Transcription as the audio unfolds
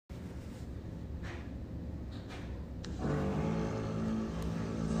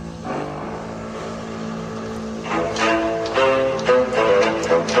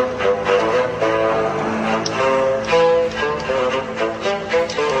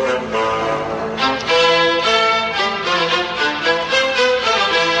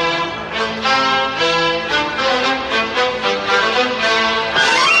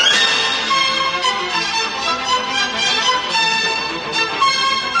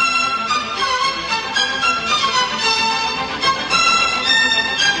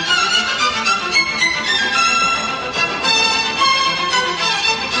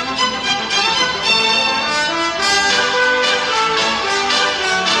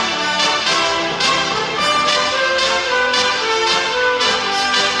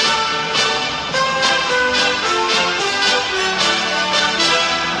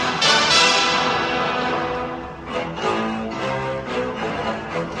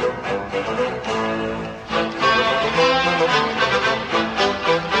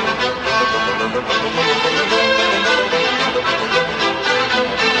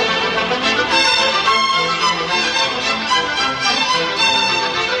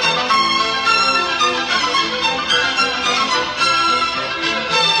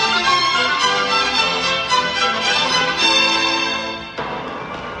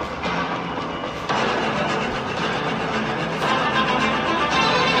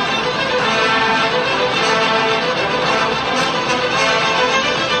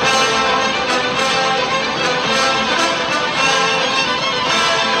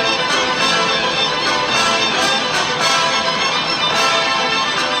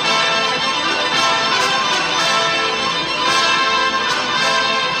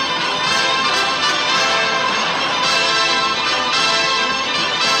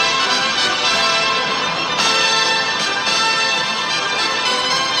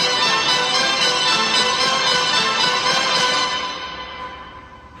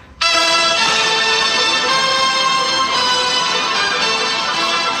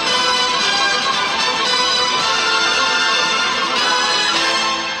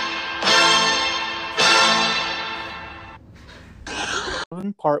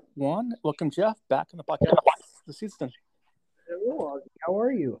Season Part 1. Welcome, Jeff, back on the podcast this season. Hello, Ozzy. How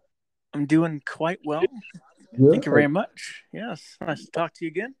are you? I'm doing quite well. Thank you very much. Yes, nice to talk to you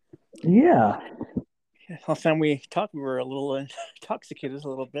again. Yeah. Last time we talked, we were a little intoxicated a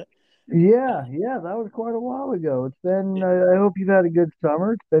little bit. Yeah, that was quite a while ago. It's been, I hope you've had a good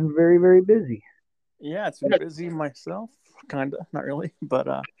summer. It's been very, very busy. Yeah, it's been busy myself, kind of, not really, but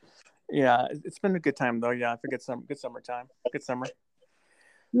yeah, it's been a good time though. Yeah, for good summertime, good summer.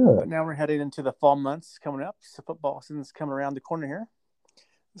 Good. But now we're heading into the fall months coming up. So football season's coming around the corner here.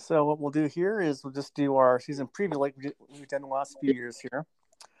 So what we'll do here is we'll just do our season preview like we've done the last few years here.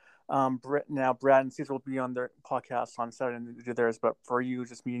 Brad and Caesar will be on their podcast on Saturday to do theirs, but for you,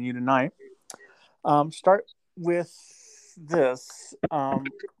 just me and you tonight. Start with this.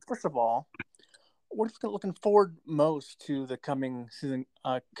 First of all, what are you looking forward most to the coming season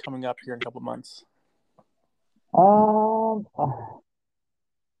coming up here in a couple of months?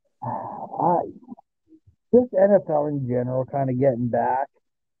 I just NFL in general, kind of getting back.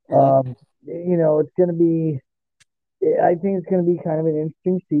 It's going to be. I think it's going to be kind of an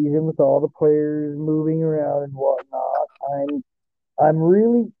interesting season with all the players moving around and whatnot. I'm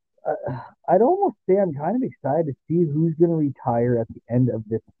really. I'd almost say I'm kind of excited to see who's going to retire at the end of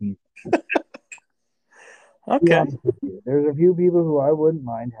this season. Okay. There's a few people who I wouldn't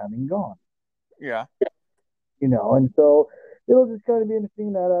mind having gone. Yeah. And so it'll just kind of be interesting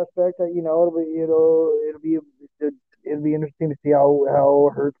in that aspect. It'll be interesting to see how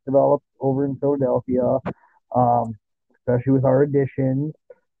Hurts develops over in Philadelphia, especially with our additions.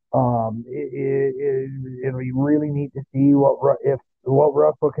 It'll be really neat to see what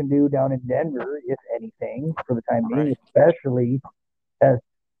Russell can do down in Denver, if anything, for the time being, especially as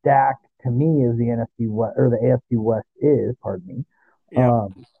stacked to me as the NFC West or the AFC West is. Pardon me. Yeah.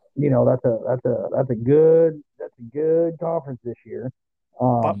 That's a good conference this year.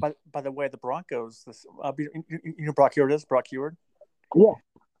 By the way, the Broncos. You know Brock Heward is Brock Heward. Yeah.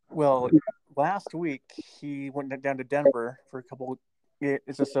 Well, last week he went down to Denver for a couple.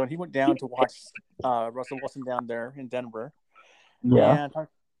 So he went down to watch Russell Wilson down there in Denver. Yeah. And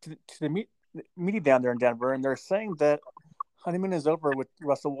talked to the media down there in Denver, and they're saying that honeymoon is over with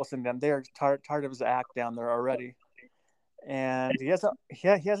Russell Wilson, and they're tired of his act down there already. And he hasn't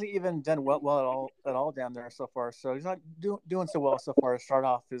even done well at all down there so far. So he's not doing so well so far to start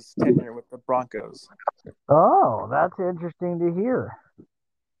off his tenure with the Broncos. Oh, that's interesting to hear.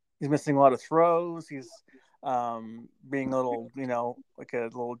 He's missing a lot of throws. He's being a little, like a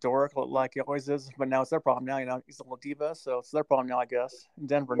little dork like he always is. But now it's their problem now. He's a little diva, so it's their problem now, I guess. In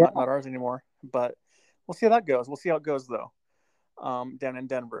Denver, not ours anymore. But we'll see how that goes. We'll see how it goes though. Down in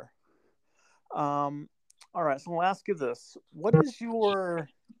Denver. All right, so I'll ask you this. What is your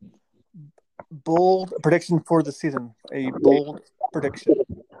bold prediction for the season? A bold prediction.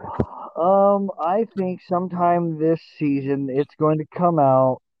 I think sometime this season it's going to come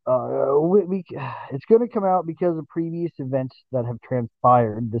out. It's going to come out because of previous events that have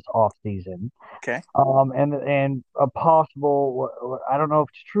transpired this off season. Okay. And a possible, I don't know if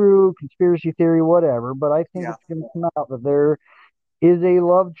it's true, conspiracy theory, whatever, but I think it's going to come out that there is a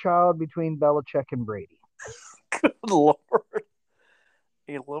love child between Belichick and Brady. Good Lord.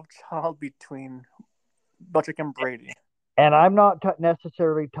 A love child between Belichick and Brady. And I'm not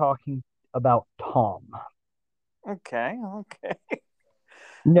necessarily talking about Tom. Okay.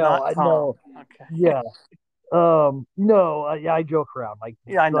 No, no. Okay. Yeah. No, I joke around.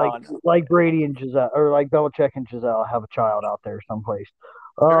 I know. Like Brady and Giselle, or like Belichick and Giselle have a child out there someplace.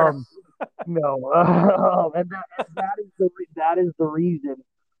 Sure. No, and that is the reason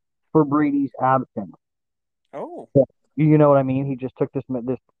for Brady's absence. Oh. You know what I mean? He just took this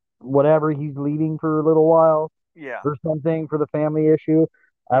whatever, he's leaving for a little while. Yeah. Or something for the family issue.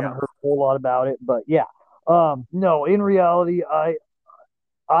 I haven't heard a whole lot about it, but yeah. No, in reality, I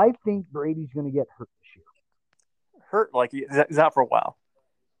think Brady's going to get hurt this year. Hurt? Like he's out for a while.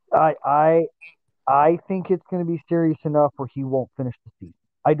 I think it's going to be serious enough where he won't finish the season.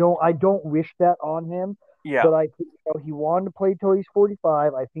 I don't wish that on him. Yeah. But I think he wanted to play till he's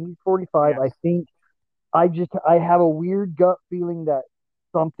 45. I think he's 45. Yeah. I have a weird gut feeling that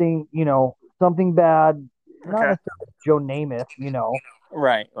something bad. Okay. Not necessarily Joe Namath,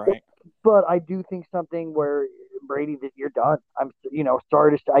 Right. But I do think something where Brady, that you're done. I'm,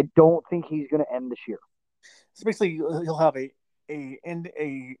 sorry to say, I don't think he's going to end this year. So basically, he'll have a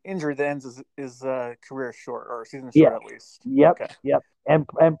injury that ends his career short or season short at least. Yep. Okay. Yep. And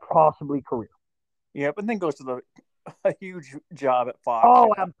possibly career. Yep. And then goes to a huge job at Fox.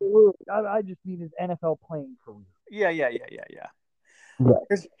 Oh, absolutely. I just mean his NFL playing career. Yeah.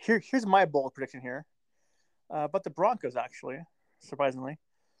 Here's my bold prediction here. But the Broncos, actually. surprisingly.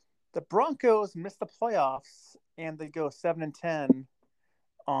 The Broncos missed the playoffs, and they go 7-10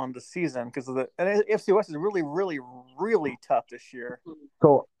 on the season because of the and AFC West is really, really, really tough this year.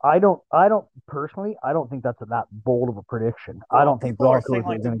 So I don't personally, I don't think that's that bold of a prediction. I Well, don't think people are Broncos saying are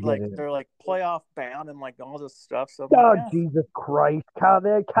like going to get it. they're like playoff bound and like all this stuff. So I'm like, Oh, yeah. Jesus Christ.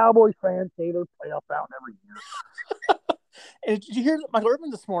 The Cowboys fans say they're playoff bound every year. And did you hear Michael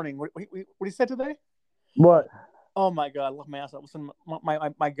Irvin this morning? What he said today? What? Oh my God, I love my ass. I listened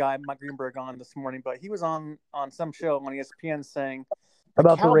to my guy Mike Greenberg on this morning, but he was on some show on ESPN saying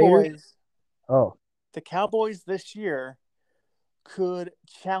About the Raiders? Oh. The Cowboys this year could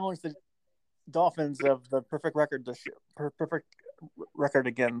challenge the Dolphins of the perfect record this year. Perfect record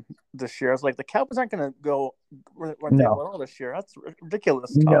again this year. I was like, the Cowboys aren't going to go where they were this year. That's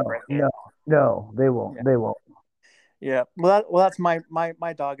ridiculous talk right there. No, they won't. Yeah. They won't. Yeah. Well, that's my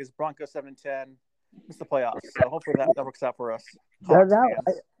dog is Broncos 7-10. It's the playoffs, so hopefully that works out for us.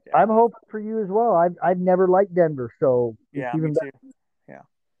 I'm hoping for you as well. I've never liked Denver, so yeah, me too. Yeah,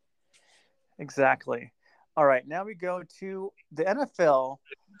 exactly. All right, now we go to the NFL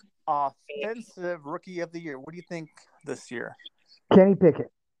Offensive Rookie of the Year. What do you think this year? Kenny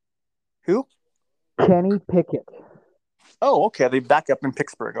Pickett. Who? Kenny Pickett. Oh, okay. They back up in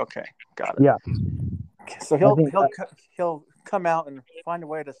Pittsburgh. Okay, got it. Yeah. Okay, so he'll come out and find a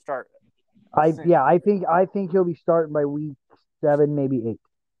way to start. I think he'll be starting by week 7, maybe 8.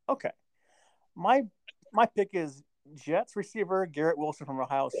 Okay. My pick is Jets receiver Garrett Wilson from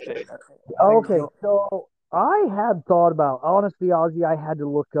Ohio State. Okay, so I had thought about, honestly, Ozzy, I had to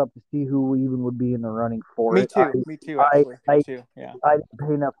look up to see who even would be in the running for it. Me too, actually. Me too, yeah. I didn't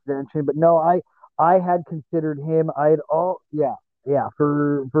pay enough attention, but no, I had considered him.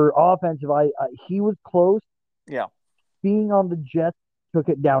 For offensive, he was close. Yeah. Being on the Jets took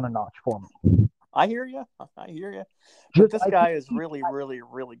it down a notch for me. I hear you. But this guy is really, really,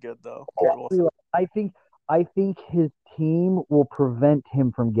 really good, though. I think his team will prevent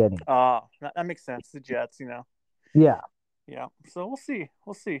him from getting it. That makes sense. The Jets, Yeah. Yeah. So we'll see.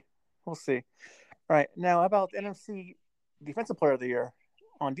 All right. Now, how about the NFC Defensive Player of the Year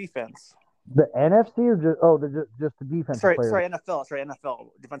on defense? The NFC or just the defensive player? Sorry, NFL.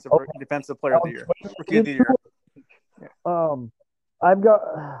 Defensive Player of the Year. Rookie of the Year. Yeah.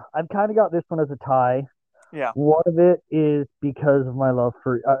 I've kind of got this one as a tie. Yeah. One of it is because of my love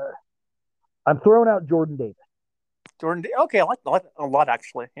for. I'm throwing out Jordan Davis. Okay, I like a lot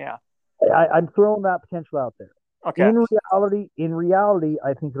actually. Yeah. I'm throwing that potential out there. Okay. In reality,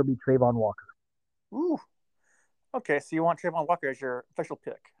 I think it'll be Trayvon Walker. Ooh. Okay, so you want Trayvon Walker as your official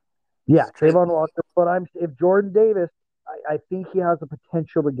pick? Yeah, Trayvon Walker. But if Jordan Davis, I think he has the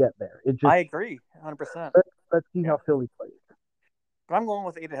potential to get there. I agree, 100%. Let's see how Philly plays. But I'm going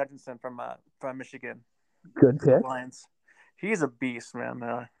with Aiden Hutchinson from Michigan. Good pick. Lions. He's a beast,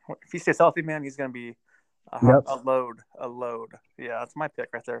 man. If he stays healthy, man, he's going to be a load. Yeah, that's my pick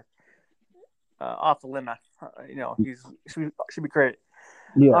right there. Off the limb, he should be great.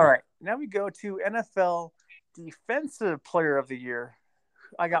 Yeah. All right, now we go to NFL Defensive Player of the Year.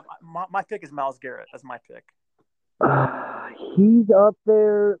 I got my pick is Myles Garrett as my pick. He's up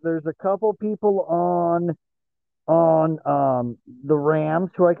there. There's a couple people on the Rams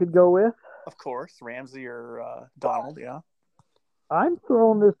who I could go with. Of course, Ramsey or Donald. Yeah. I'm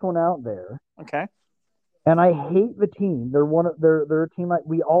throwing this one out there. Okay. And I hate the team. They're a team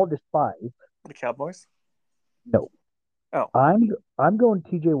we all despise. The Cowboys? No. Oh. I'm going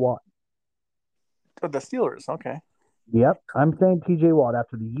TJ Watt. Oh, the Steelers, okay. Yep. I'm saying TJ Watt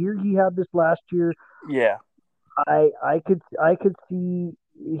after the year he had this last year. Yeah. I could see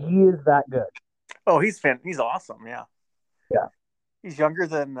he is that good. Oh, he's awesome, yeah. Yeah. He's younger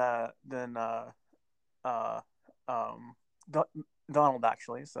than Donald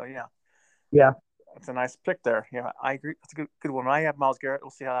actually, so yeah. Yeah. That's a nice pick there. Yeah, I agree. That's a good one. I have Myles Garrett.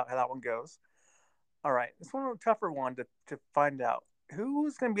 We'll see how that one goes. All right. This one a tougher one to find out.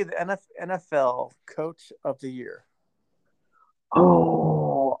 Who's going to be the NFL Coach of the Year?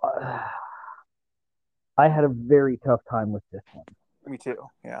 Oh, I had a very tough time with this one. Me too.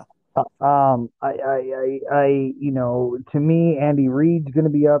 Yeah. To me, Andy Reid's going to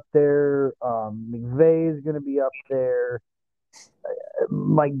be up there. McVay is going to be up there.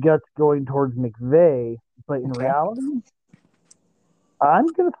 My gut's going towards McVay, but in reality, I'm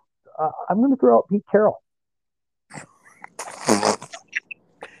gonna throw out Pete Carroll.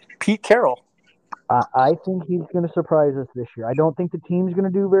 Pete Carroll. I think he's going to surprise us this year. I don't think the team's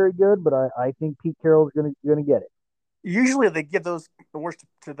going to do very good, but I think Pete Carroll's going to get it. Usually, they give the worst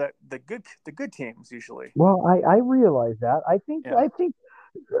to the good teams. Usually. Well, I realize that. I think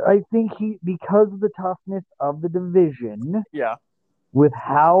he, because of the toughness of the division. Yeah. with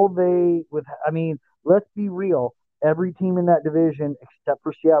how they with I mean, let's be real. Every team in that division except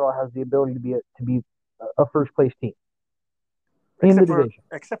for Seattle has the ability to be a first place team in the division.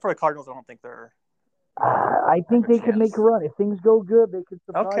 except for the Cardinals. I don't think they're I have think a they could make a chance. run if things go good. They could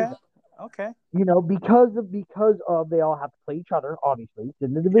surprise Okay, them. okay, Because of they all have to play each other. Obviously, it's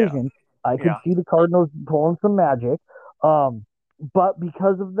in the yeah, division. I could yeah. see the Cardinals pulling some magic. Um, but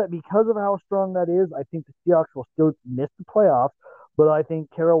because of how strong that is, I think the Seahawks will still miss the playoffs. But I think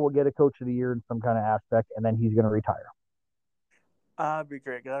Carroll will get a Coach of the Year in some kind of aspect, and then he's going to retire. It'd be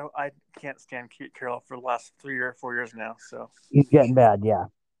great. I can't stand Pete Carroll for the last 3 or 4 years now. So He's getting bad, yeah.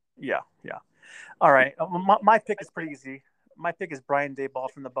 yeah, yeah. All right, my pick is pretty easy. My pick is Brian Dayball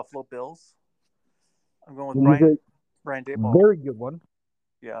from the Buffalo Bills. I'm going with He's a Brian Dayball. very good one.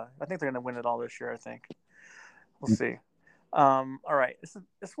 Yeah, I think they're going to win it all this year. I think we'll see. All right,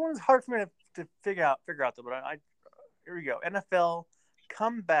 this one is hard for me to figure out though. But here we go. NFL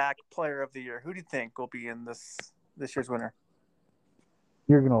comeback player of the year. Who do you think will be in this year's winner?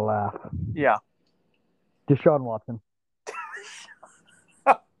 You're gonna laugh. Yeah. Deshaun Watson.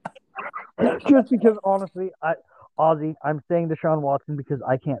 Just because honestly, I'm saying Deshaun Watson because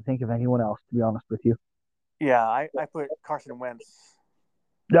I can't think of anyone else, to be honest with you. Yeah, I put Carson Wentz.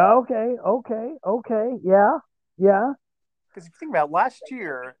 Yeah, okay. Yeah, yeah. Because if you think about it, last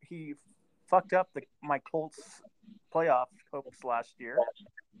year, he fucked up my Colts playoff hopes last year.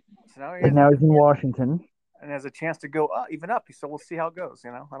 So now he And has now he's in Washington. and has a chance to go up, even up. So we'll see how it goes. I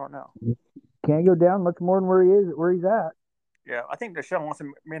don't know. Can't go down much more than where he's at. Yeah, I think Deshaun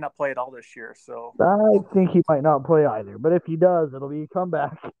Watson may not play at all this year. So I think he might not play either, but if he does, it'll be a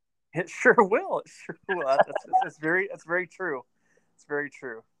comeback. it sure will. It sure will. That's very true. It's very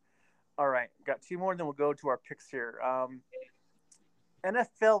true. All right, got two more, then we'll go to our picks here.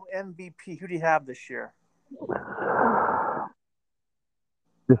 NFL MVP. Who do you have this year?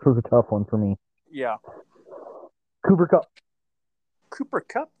 This was a tough one for me. Yeah, Cooper Kupp. Cooper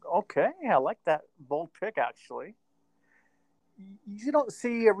Kupp. Okay, I like that bold pick. Actually, you don't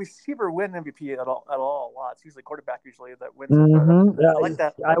see a receiver win MVP at all. A lot. It's usually quarterback usually that wins it. But I like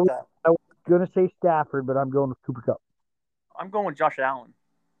that. I like that. I was going to say Stafford, but I'm going with Cooper Kupp. I'm going with Josh Allen.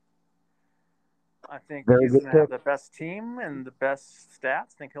 I think Very he's good going to have pick. the best team and the best stats.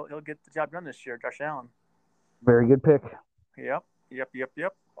 I think he'll get the job done this year. Josh Allen. Very good pick. Yep.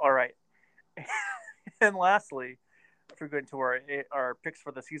 All right. And lastly, if we're going to our picks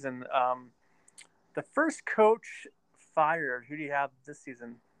for the season, the first coach fired. Who do you have this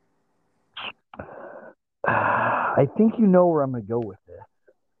season? I think you know where I'm going to go with this.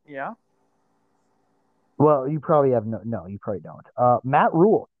 Yeah. Well, you probably have no, you probably don't. Matt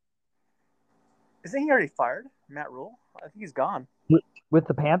Rule. Isn't he already fired, Matt Rule? I think he's gone. With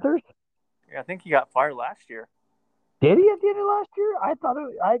the Panthers? Yeah, I think he got fired last year. Did he at the end of last year? I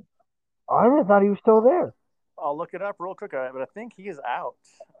thought he was still there. I'll look it up real quick, but I think he is out.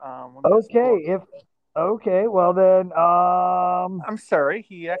 Okay, well then, I'm sorry.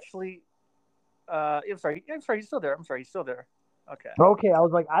 He actually. I'm sorry. He's still there. I'm sorry. He's still there. Okay. Okay, I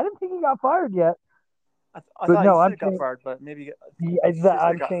was like, I didn't think he got fired yet. I But thought he no, should have got fired, but maybe he I'm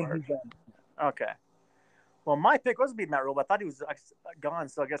got saying fired. he's done. Okay. Well, my pick was to be Matt Rule, but I thought he was gone,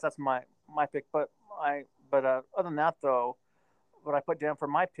 so I guess that's my pick. But other than that, though, what I put down for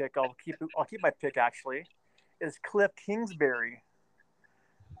my pick, I'll keep my pick actually, is Cliff Kingsbury.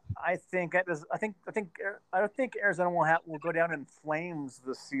 I think I don't think Arizona will go down in flames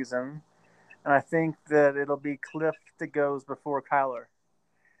this season, and I think that it'll be Cliff that goes before Kyler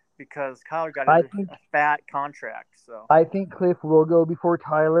because Kyler got a fat contract. So I think Cliff will go before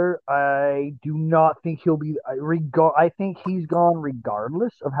Tyler. I do not think he'll be. I think he's gone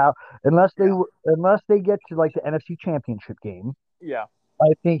regardless of how, unless they get to like the NFC Championship game. Yeah.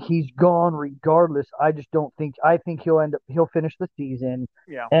 I think he's gone regardless. I just don't think. I think he'll finish the season.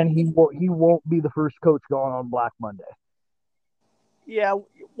 Yeah. And he won't be the first coach gone on Black Monday. Yeah,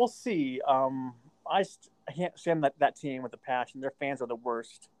 we'll see. I can't stand that team with a passion. Their fans are the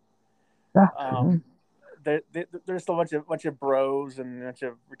worst. There's a bunch of bros and a bunch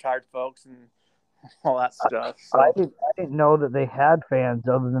of retired folks and all that stuff. So. I didn't know that they had fans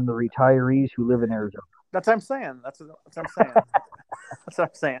other than the retirees who live in Arizona. That's what I'm saying. That's what I'm saying. That's what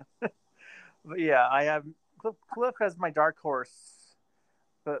I'm saying. But yeah, I have Cliff as my dark horse,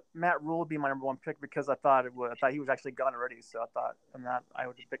 but Matt Rule would be my number one pick because I thought he was actually gone already. So I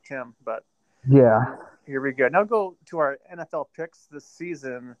would have picked him. But yeah, here we go. Now go to our NFL picks this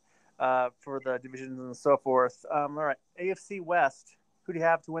season for the divisions and so forth. All right, AFC West. Who do you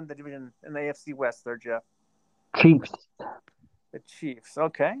have to win the division in the AFC West there, Jeff? Chiefs. The Chiefs.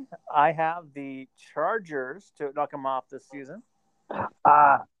 Okay. I have the Chargers to knock them off this season.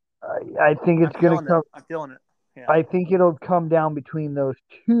 Uh, I think I'm it's going to feeling it. come. I'm feeling it. Yeah, I think it'll come down between those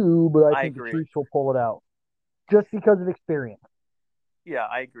two, but I I think the agree. Chiefs will pull it out just because of experience. Yeah,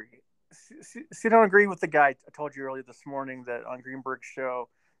 I agree. See, I don't agree with the guy I told you earlier this morning that on Greenberg's show,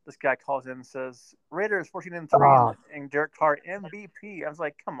 this guy calls in and says Raiders 14-3 Ah, and Derek Carr MVP. I was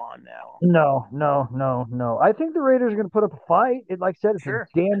like, come on now. no, no, no, no. I think the Raiders are going to put up a fight. Like I said, it's a Sure.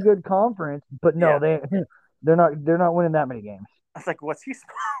 damn good conference, but no, Yeah. they're not winning that many games. I was like, what's he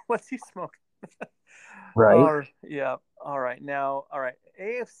what's he smoking? Right. Yeah. All right. Now, all right.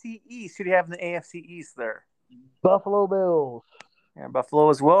 AFC East. Who do you have in the AFC East there? Buffalo Bills. Yeah, Buffalo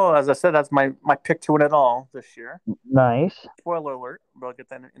as well. As I said, that's my pick to win it all this year. Nice. Spoiler alert. We'll get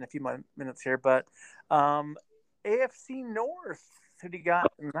that in a few minutes here. But um, AFC North. Who do you got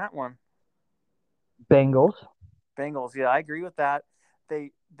in that one? Bengals. Bengals. Yeah, I agree with that.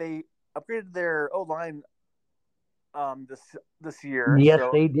 They upgraded their O line this year, Yes, so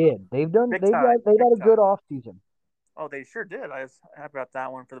they did. They've done. big time, They've big had a good time. off season. Oh, they sure did. I was happy about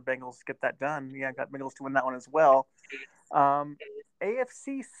that one for the Bengals to get that done. Yeah, I got Bengals to win that one as well. Um,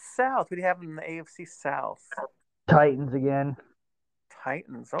 AFC South. Who do you have in the AFC South? Titans again.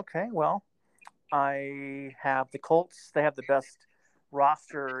 Titans. Okay, well, I have the Colts. They have the best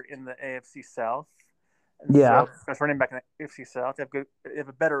roster in the AFC South, and Yeah. so that's running back in the AFC South. They have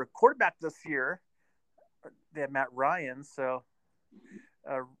a better quarterback this year. They have Matt Ryan. So,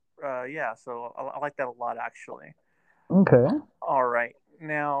 uh, yeah. So I like that a lot, actually. Okay. All right,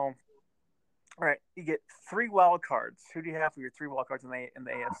 now. All right, you get three wild cards. Who do you have for your three wild cards in the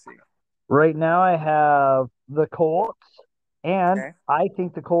AFC? Right now, I have the Colts, and Okay. I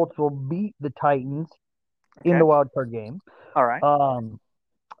think the Colts will beat the Titans in Okay. the wild card game. All right. Um,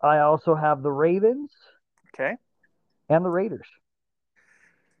 I also have the Ravens Okay. and the Raiders.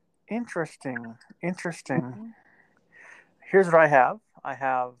 Interesting. Interesting. Here's what I have. I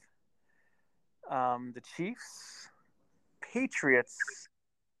have the Chiefs, Patriots,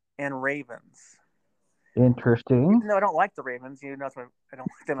 and Ravens. Interesting. Even though I don't like the Ravens, I don't like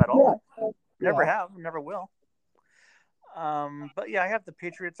them at Yeah. all. Never Yeah. have, never will. But yeah, I have the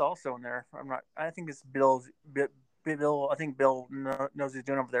Patriots also in there. I'm not. I think it's Bill's. Bill. I think Bill knows what he's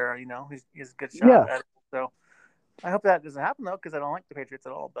doing over there. He's a good shot Yeah. at it. So I hope that doesn't happen though, because I don't like the Patriots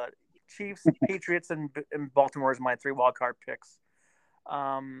at all. But Chiefs, Patriots, and Baltimore is my three wild card picks.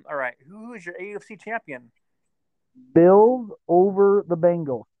 All right, who is your AFC champion? Bills over the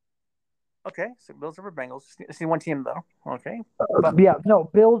Bengals. Okay, so Bills over Bengals. See one team though. Okay, but Yeah. No,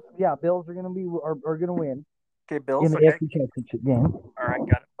 Bills. Yeah, Bills are gonna win okay, in Bills. the Okay, AFC Championship game. all right,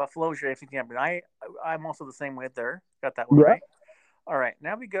 got it. Buffalo's your AFC champion. I'm also the same way there. Got that one Yeah. right. All right,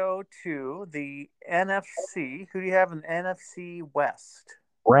 now we go to the NFC. Who do you have in the NFC West?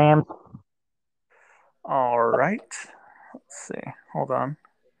 Rams. All right, let's see. Hold on.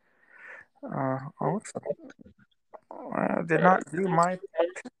 Looks like I did not do my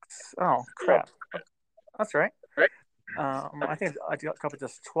picks. Oh crap! That's right. I think I covered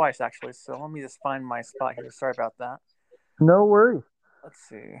this twice actually. So let me just find my spot here. Sorry about that. No worries. Let's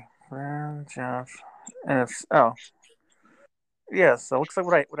see. Brown, Jeff, oh yeah. So it looks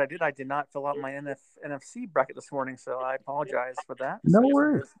like what I did not fill out my NFC bracket this morning. So I apologize for that. No So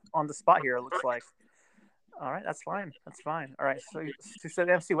worries. on the spot here, it looks like. All right, that's fine. That's fine. All right. So you said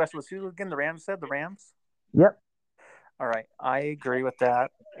NFC West was who again? The Rams said the Rams. Yep. All right, I agree with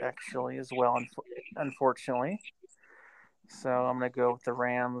that actually as well. Unfortunately, so I'm going to go with the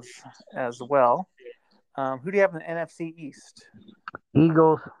Rams as well. Who do you have in the NFC East?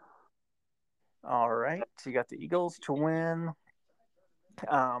 Eagles. All right, so you got the Eagles to win.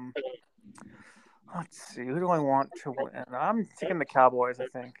 Um, let's see, who do I want to win? I'm taking the Cowboys. I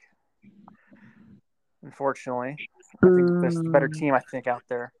think. Unfortunately, I think there's a better team. I think out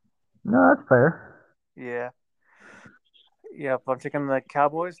there. No, that's fair. Yeah. Yep, I'm taking the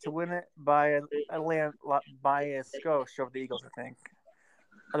Cowboys to win it by a skosh over the Eagles. I think.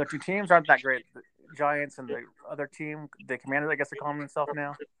 Other two teams aren't that great. The Giants and the other team, the Commanders, I guess they're calling themselves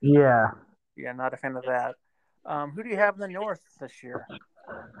now. Yeah. Yeah, not a fan of that. Who do you have in the North this year?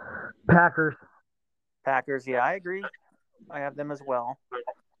 Packers. Packers. Yeah, I agree. I have them as well.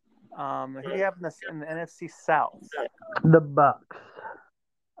 Who do you have in the NFC South? The Bucks.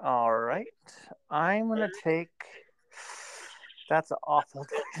 All right. I'm going to take. That's an awful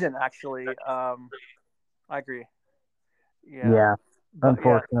decision, actually. I agree. Yeah. Yeah. But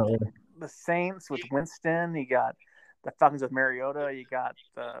Unfortunately. yeah, the Saints with Winston. You got the Falcons with Mariota. You got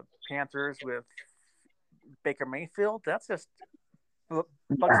the Panthers with Baker Mayfield. That's just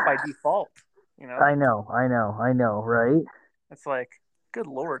Bucks by default. I know, right? It's like, good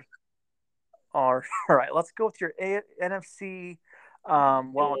lord. All right, let's go with your NFC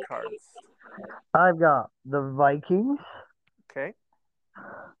Wild cards. I've got the Vikings. Okay.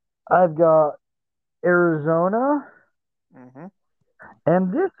 I've got Arizona. Mm-hmm.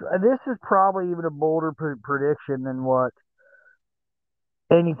 And this is probably even a bolder prediction than what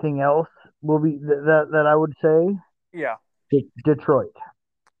anything else will be that I would say. Yeah. Detroit.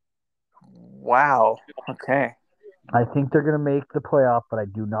 Wow. Okay. I think they're going to make the playoff, but I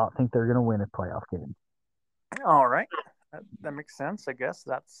do not think they're going to win a playoff game. All right. That makes sense. I guess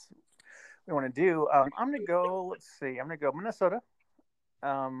that's what we want to do. I'm going to go, let's see, I'm going to go Minnesota.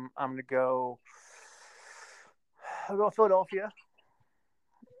 I'm going to go, I'll go Philadelphia.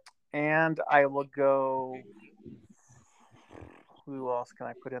 And I will go, who else can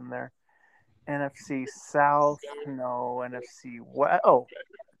I put in there? NFC South. No, NFC West. Oh,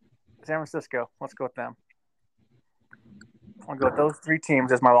 San Francisco. Let's go with them. I'll go with those three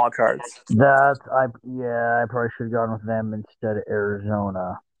teams as my wild cards. I probably should have gone with them instead of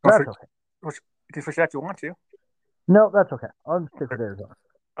Arizona. That's okay. You can switch that if you want to. No, that's okay. I'll stick with Arizona.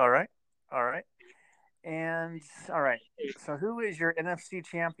 All right. And all right. So who is your NFC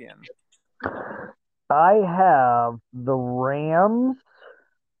champion? I have the Rams.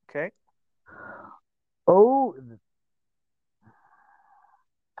 Okay. Oh,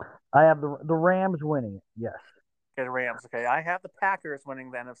 I have the Rams winning it. Yes. Okay, the Rams. Okay, I have the Packers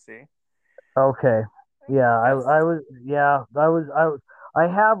winning the NFC. Okay. Yeah, Yes. I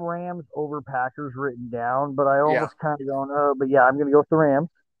have Rams over Packers written down, but I Yeah. almost kind of don't know. But yeah, I'm gonna go with the Rams.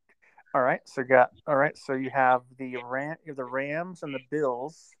 All right. So you have the Rams and the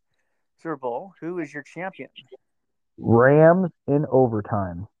Bills Super Bowl. Who is your champion? Rams in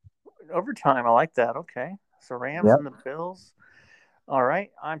overtime. Overtime. I like that. Okay. So Rams Yep. and the Bills. All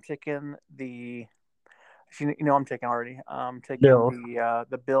right. I'm taking the. I'm taking already. I'm taking Bills.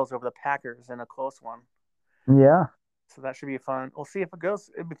 the Bills over the Packers in a close one. Yeah. So that should be fun. We'll see if it goes.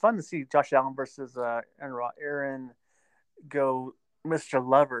 It'd be fun to see Josh Allen versus Aaron go Mr.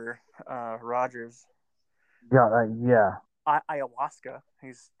 Lover Rodgers. Yeah. Ayahuasca.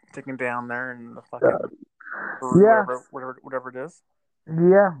 He's taking down there in the fucking Yeah. whatever it is.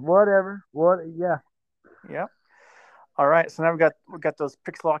 Yeah. Whatever. What? Yeah. Yeah. All right. So now we've got those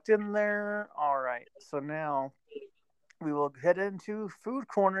picks locked in there. All right. So now we will head into food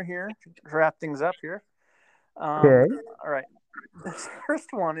corner here to wrap things up here. Okay. All right. This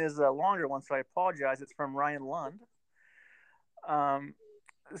first one is a longer one, so I apologize. It's from Ryan Lund.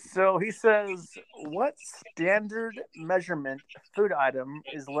 So he says, what standard measurement food item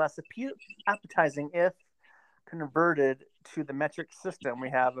is less appetizing if converted to the metric system? We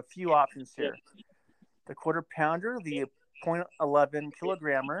have a few options here. The quarter pounder, the 0.11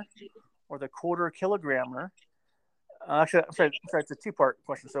 kilogrammer, or the quarter kilogrammer. Actually, I'm sorry, it's a two-part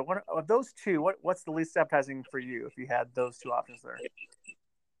question. So one of those two, what's the least appetizing for you if you had those two options there? Yeah.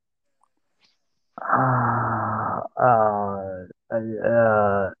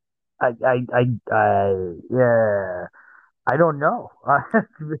 I don't know.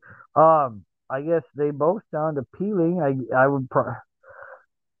 I guess they both sound appealing. I would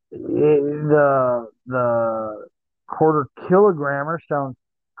the quarter kilogrammer sounds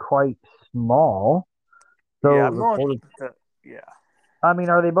quite small. So Yeah, I'm going with yeah. I mean,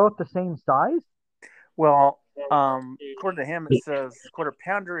 are they both the same size? Well, according to him, it says quarter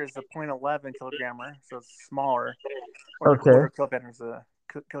pounder is a 0.11 kilogrammer, so it's smaller. Or the quarter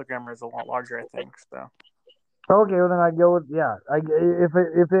kilogrammer is a lot larger, I think. So. Okay, well then I'd go with yeah. If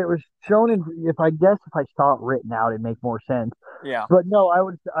it was shown if I saw it written out, it'd make more sense. Yeah. But no, I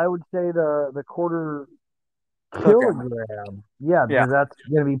would say the quarter kilogram. Yeah, because that's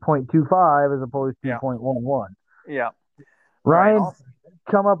going to be 0.25 as opposed to 0.11. Yeah. Ryan,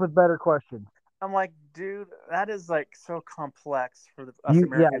 come up with better questions. I'm like, dude, that is like so complex for us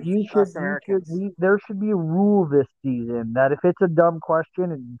Americans. Yeah, there should be a rule this season that if it's a dumb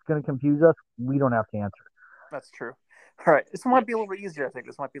question and it's going to confuse us, we don't have to answer. That's true. All right, this one might be a little bit easier. I think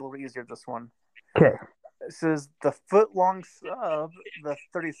this might be a little bit easier. This one. Okay. This is the foot-long sub, the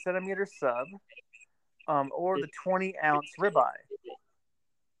 30-centimeter sub, or the 20-ounce ribeye.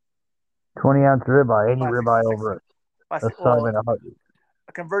 20-ounce ribeye, any ribeye over it.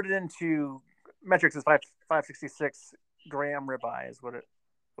 Converted into metrics is 566 gram ribeye is what it.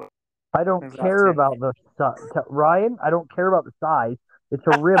 I don't care about the Ryan. I don't care about the size. It's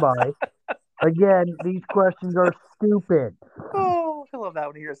a ribeye. Again, these questions are stupid. Oh, I love that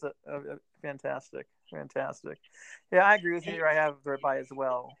when he hears it. Fantastic. Yeah, I agree with you. I have the ribeye as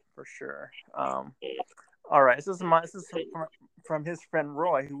well, for sure. All right, this is from his friend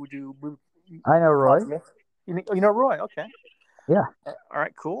Roy, who would do. I know Roy. You know Roy? Okay. Yeah. All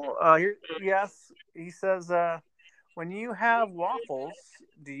right, cool. Yes, he says when you have waffles,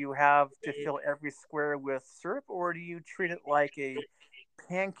 do you have to fill every square with syrup, or do you treat it like a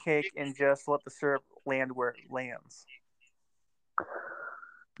pancake and just let the syrup land where it lands?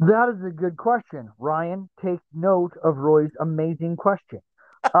 That is a good question. Ryan, take note of Roy's amazing question.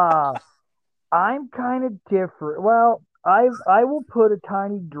 Uh, I'm kind of different. Well, I will put a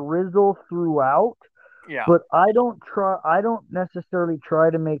tiny drizzle throughout, Yeah. but I don't necessarily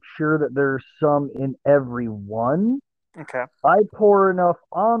try to make sure that there's some in every one. Okay. I pour enough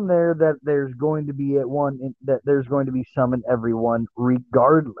on there that that there's going to be some in every one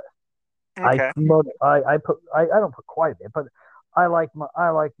regardless. Okay. I don't put quite a bit, but I like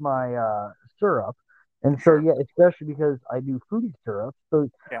my syrup. And so Sure. yeah, especially because I do fruity syrup. So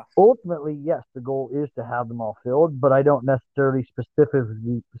Yeah. ultimately, yes, the goal is to have them all filled, but I don't necessarily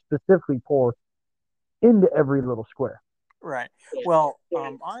specifically pour into every little square. Right. Well,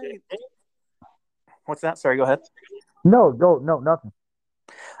 I what's that? Sorry. Go ahead. No, nothing.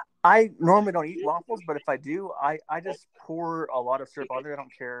 I normally don't eat waffles, but if I do, I just pour a lot of syrup on there. I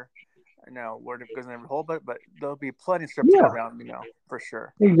don't care, where it goes in every hole, but there'll be plenty of syrup to go Yeah, around, for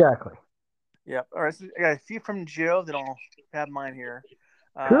sure. exactly. Yep. All right. So I got a few from Joe, then I'll have mine here.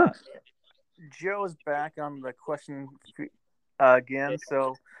 Uh, Sure. Joe's back on the question again.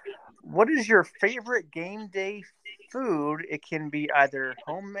 So, what is your favorite game day food? It can be either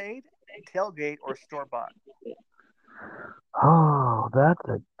homemade, tailgate, or store bought. Oh, that's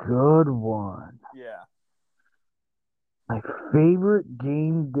a good one. Yeah. My favorite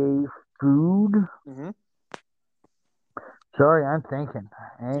game day food. Hmm. Sorry, I'm thinking.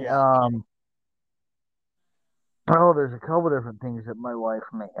 Eh, Yeah. Um, oh, there's a couple different things that my wife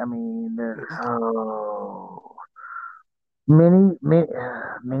made. I mean, Hmm. mini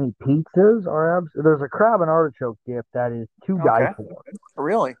mini pizzas are there's a crab and artichoke dip that is to die Okay. for.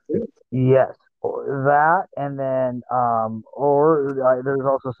 Really? Yes, that and then there's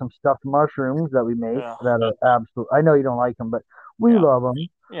also some stuffed mushrooms that we make Yeah. that are absolute. I know you don't like them, but we Yeah. love them.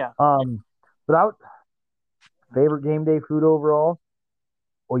 Yeah. Without favorite game day food overall,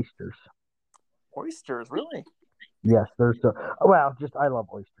 oysters. Oysters, really? Yes, there's so well. Just I love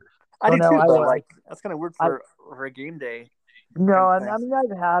oysters. I So do no, too, but like that's kind of weird I for a game day kind no, of I thing. mean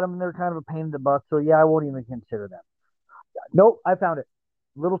I've had them. They're kind of a pain in the butt. So yeah, I won't even consider them. Nope, I found it.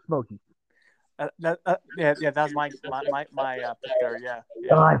 Little Smoky. Yeah, that was my pick there. Yeah,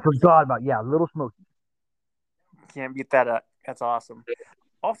 Oh, yeah. I forgot about Little Smoky. Can't beat that up. That's awesome.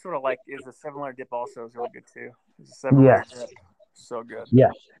 Also, what I like is the 7 layer dip. Also is really good too. It's a 7 layer Yes, dip, so good.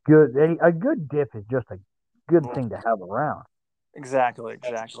 yes, good. A good dip is just a good Mm, thing to have around. exactly,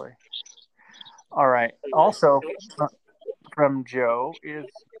 exactly. All right. Also, from Joe is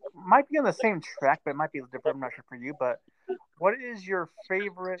might be on the same track, but it might be different. I'm not sure for you, but what is your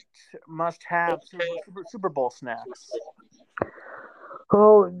favorite must-have Super Bowl snacks?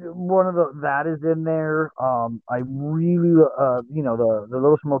 Oh, one of the that is in there. I really, the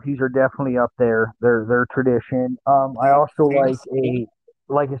Little Smokies are definitely up there. They're tradition. I also Sweet.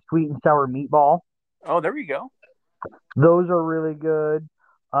 like a sweet and sour meatball. Oh, there you go. Those are really good.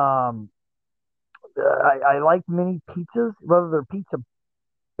 Um, I like mini pizzas, whether they're pizza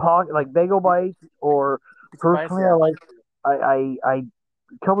pocket like bagel bites or Pizza bites, personally, yeah. I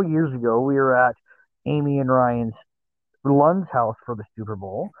a couple years ago we were at Amy and Ryan's Lund's house for the Super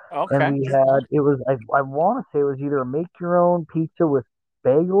Bowl, and Okay. we had it was I want to say it was either a make your own pizza with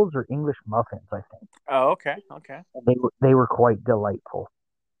bagels or English muffins. I think Oh, okay. Okay. they were quite delightful.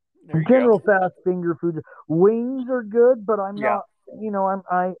 There you go. General fast finger foods, wings are good, but I'm Yeah. not.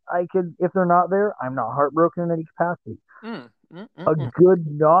 I could if they're not there, I'm not heartbroken in any capacity. A Mm. good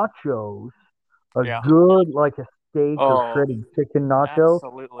nachos, a Yeah. good like a steak or Oh, shredded chicken nacho.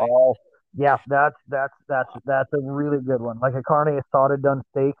 absolutely. Oh, yeah, that's a really good one. Like a carne asada done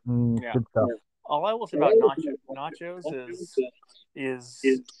steak. Yeah. Good stuff. All I will say about nachos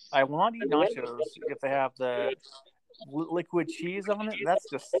is I want to eat nachos if they have the liquid cheese on it. That's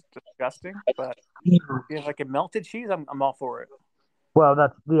just disgusting. But if like a melted cheese, I'm all for it. Well,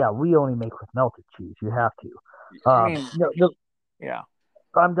 we only make with melted cheese. You have to. I mean, No, yeah.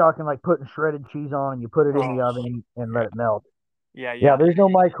 I'm talking like putting shredded cheese on and you put it in Oh, the oven and yeah. let it melt. Yeah. Yeah, Yeah. there's no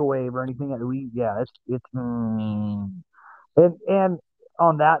microwave or anything that and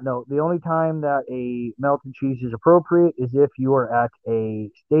on that note, the only time that a melted cheese is appropriate is if you are at a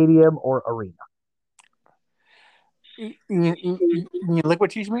stadium or arena. You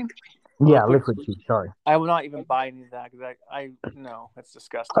liquid cheese, you mean? Or Yeah, liquid? liquid cheese. Sorry. I will not even buy any of that because I no, that's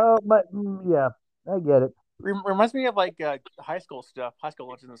disgusting. But yeah, I get it. Reminds me of like high school stuff, high school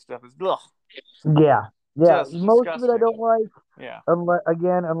lunches and stuff. Is ugh. Yeah, Yeah, Just most of it I disgusting. don't like. Yeah,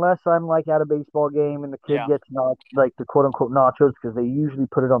 Unless I'm like at a baseball game and the kid yeah, gets not like the quote unquote nachos because they usually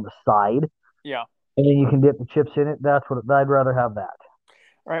put it on the side yeah. and then you can dip the chips in it. That's what I'd rather have that.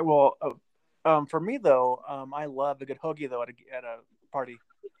 All right. Well, for me though, I love a good hoagie though at a party.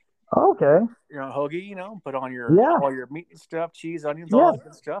 Okay. Hoagie. Put on your Yeah. all your meat and stuff, cheese, onions, all Yeah. that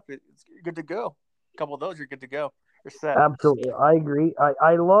good stuff. It's good to go. A couple of those, you're good to go. You're set. Absolutely. I agree.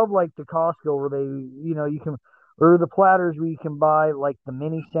 I love like the Costco where they, you can, or the platters where you can buy like the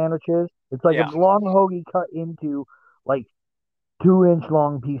mini sandwiches. It's like a Yeah. long hoagie cut into like 2 inch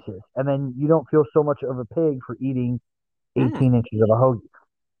long pieces. And then you don't feel so much of a pig for eating Mm. 18 inches of a hoagie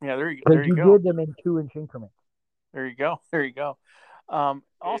Yeah. because There you you go. did them in 2 inch increments. There you go. There you go. Um,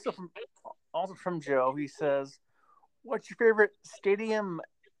 also from also from Joe, he says, "What's your favorite stadium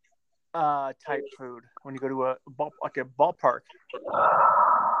type food when you go to like a ballpark?"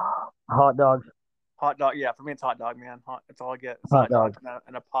 Hot dogs. Hot dog. Yeah, for me it's hot dog, man. It's all I get. It's a Hot hot dog dogs.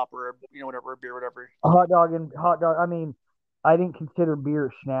 and a pop or whatever, a beer, whatever. Hot dog and hot dog. I mean, I didn't consider beer a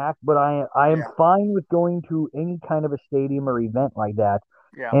snack, but I am Yeah. fine with going to any kind of a stadium or event like that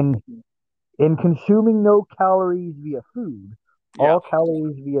Yeah. and consuming no calories via food, Yeah. all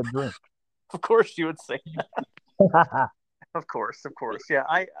calories via drink. Of course you would say. Of course. Of course. Yeah,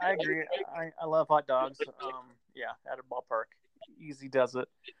 I agree. I love hot dogs. Yeah, at a ballpark, easy does it.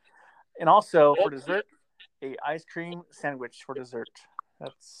 And also for dessert, a ice cream sandwich for dessert.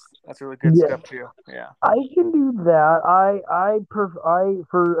 That's really good Yeah, stuff too. Yeah. I can do that. I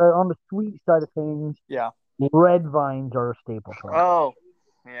for on the sweet side of things, Yeah. red vines are a staple for me. Oh,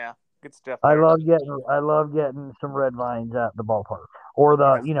 yeah. Good stuff there. I love getting some red vines at the ballpark or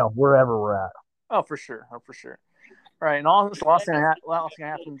Yeah. wherever we're at. Oh, for sure. Oh, for sure. All right. And last thing I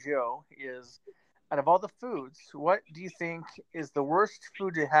have from Joe is, out of all the foods, what do you think is the worst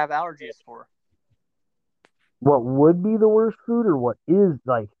food to have allergies for? What would be the worst food or what is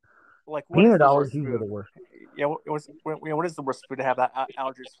like Like, what is peanut the worst allergies are the food? worst. Yeah. What is the worst food to have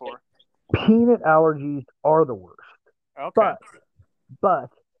allergies for? Peanut allergies are the worst. Okay. But but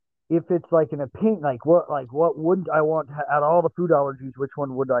if it's like an opinion, like what would I want to, out of all the food allergies, which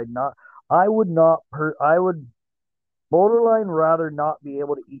one would I not? I would not I would borderline rather not be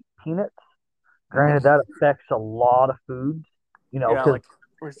able to eat peanuts. Granted, Hmm. that affects a lot of foods, Yeah. because Like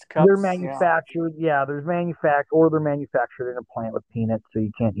Reese's they're cups. Yeah. manufactured. Yeah, they're manufactured in a plant with peanuts, so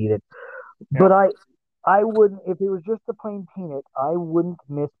you can't eat it. Yeah. But I wouldn't if it was just a plain peanut. I wouldn't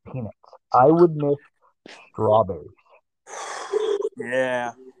miss peanuts. I would miss strawberries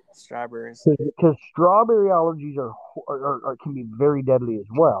Yeah. Strawberries. because strawberry allergies can be very deadly as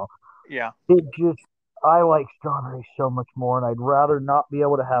well. Yeah. It just I like strawberries so much more, and I'd rather not be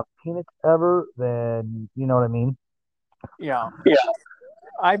able to have peanuts ever than you know what I mean. Yeah.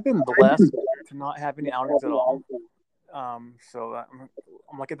 I've been blessed to not have any allergies at all. So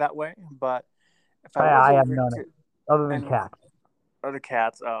I'm lucky that way. But if I was I have allergic none to other than any cats. other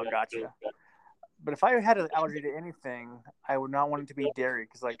cats, oh, gotcha. But if I had an allergy to anything, I would not want it to be dairy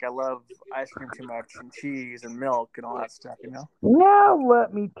because, like, I love ice cream too much and cheese and milk and all that stuff. Now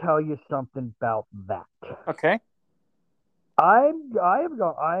let me tell you something about that. Okay. I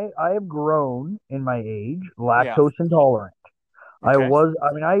have grown in my age Yeah. lactose intolerant. Okay.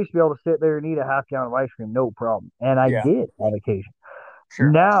 I used to be able to sit there and eat a half gallon of ice cream, no problem. And I Yeah. did on occasion. Sure.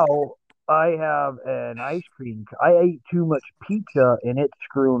 Now I have an ice cream. I ate too much pizza and it's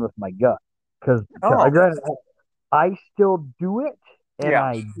screwing with my gut. Because Oh. I still do it and Yeah.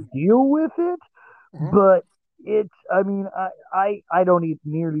 I deal with it, Hmm. but I don't eat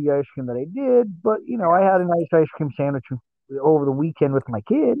nearly the ice cream that I did, but I Yeah. had a nice ice cream sandwich over the weekend with my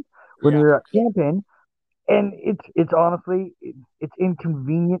kid when we Yeah. were out camping, and it's honestly it's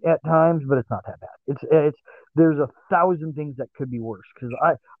inconvenient at times, but it's not that bad. It's there's 1,000 things that could be worse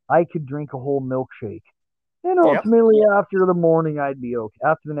because I could drink a whole milkshake, and Yep. ultimately after the morning I'd be okay.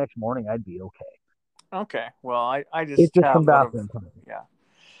 After the next morning I'd be okay. Okay. Well, I It's just just have some a lot of bathroom time. yeah.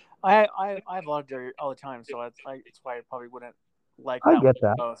 I have a lot of dairy all the time, so that's why I probably wouldn't like I that one get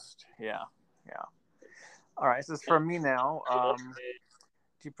that. the most. Yeah. Yeah. All right. So this is from me now. Do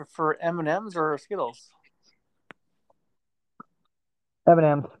you prefer M&Ms or Skittles?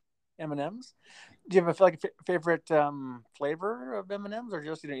 M&M's. M&Ms. Do you have a favorite flavor of M&Ms, or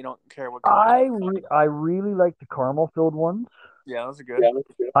just you don't care what kind? I really like the caramel filled ones. Yeah, those are good.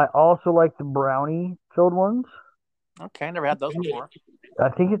 I also like the brownie filled ones. Okay, never had those before. I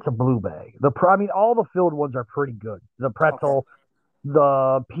think it's a blue bag. All the filled ones are pretty good. The Okay. pretzel,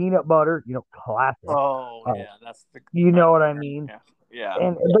 the peanut butter, classic. Oh Uh, yeah, that's the you right know what I there. mean? Yeah, yeah,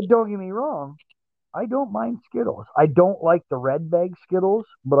 And but don't get me wrong, I don't mind Skittles. I don't like the red bag Skittles,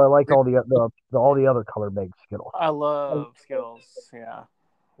 but I like all the other color bag Skittles. I love Skittles. Yeah,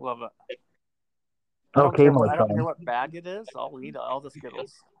 love it. I don't Okay, care my what son. bag it is. I'll eat all the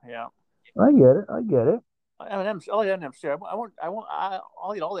Skittles. Yeah. I get it. I get it. M&M's. I'll eat M&M's too. I won't. I won't.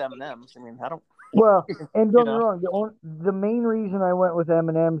 I'll eat all the M&M's. I mean, I don't. Well, and You don't get me know. wrong. The main reason I went with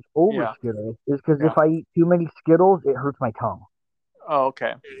M&M's over Yeah. Skittles is because Yeah. if I eat too many Skittles, it hurts my tongue. Oh,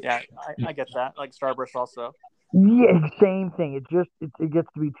 okay. Yeah, I get that. Like Starburst also. Yeah, same thing. It gets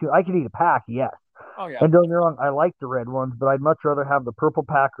to be too. I could eat a pack, yes. Oh yeah. And don't get me wrong, I like the red ones, but I'd much rather have the purple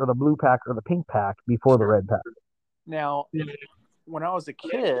pack or the blue pack or the pink pack before the Sure. red pack. Now, when I was a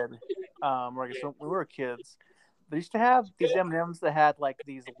kid, or I guess when we were kids, they used to have these M&Ms that had like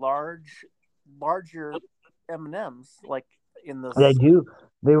these larger M&Ms, like in They this. do.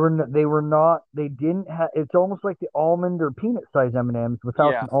 They were not. They didn't have. It's almost like the almond or peanut size M&Ms without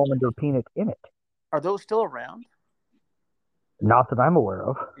Yeah. an almond or peanut in it. Are those still around? Not that I'm aware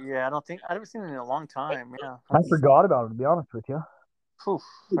of. Yeah, I don't think I haven't seen it in a long time. Yeah, I forgot about it, to be honest with you.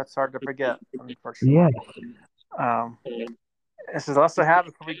 that's hard to forget, unfortunately. Yeah. Um, this is also have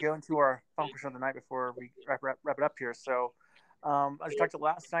before we go into our fun question of the night before we wrap it up here. So, I just talked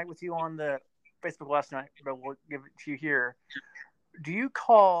last night with you on the Facebook last night, but we'll give it to you here. Do you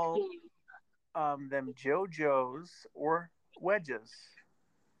call them JoJo's or wedges?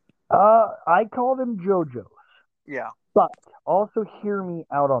 I call them JoJo's, Yeah. but also hear me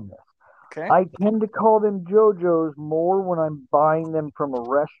out on this. Okay. I tend to call them JoJo's more when I'm buying them from a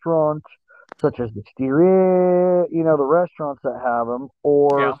restaurant, such as the Steer, the restaurants that have them,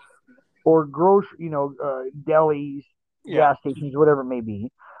 Yeah. or grocery, delis, Yeah. gas stations, whatever it may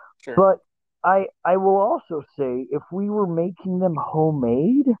be. Sure. But I will also say if we were making them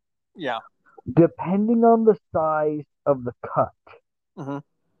homemade, Yeah. depending on the size of the cut, Mm-hmm.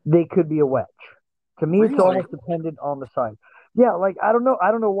 they could be a wedge. To me, it's Really? almost dependent on the size. Yeah, like I don't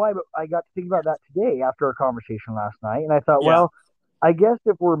know why, but I got to think about that today after our conversation last night, and I thought, Yeah. well, I guess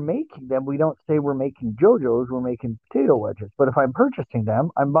if we're making them, we don't say we're making JoJo's, we're making potato wedges. But if I'm purchasing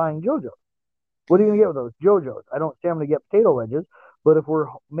them, I'm buying JoJo's. What are you gonna get with those JoJo's? I don't say I'm gonna get potato wedges, but if we're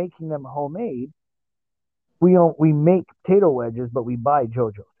making them homemade, we make potato wedges, but we buy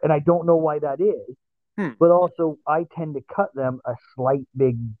JoJo's, and I don't know why that is. Hmm. But also, I tend to cut them a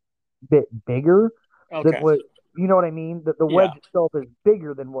bit bigger than Okay. what you know what I mean. That the Yeah. wedge itself is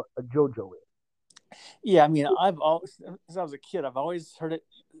bigger than what a JoJo is. Yeah. I mean, I've always since I was a kid, I've always heard it.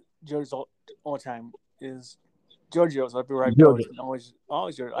 JoJo's all the time is JoJo's everywhere I go. It's JoJo's.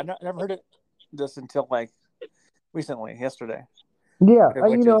 always JoJo. I never heard it this until like recently, yesterday. Yeah, I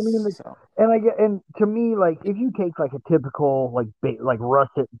mean, Wedges. So and to me, like if you take like a typical like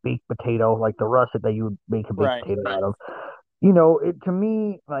russet baked potato, like the russet that you would make a baked right. potato out of, it to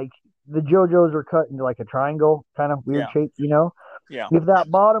me like the JoJo's are cut into like a triangle kind of weird Yeah. shape. Yeah. If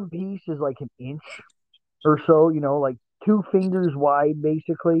that bottom piece is like an inch or so, like 2 fingers wide,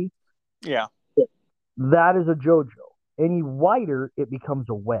 basically, Yeah. that is a JoJo. Any wider, it becomes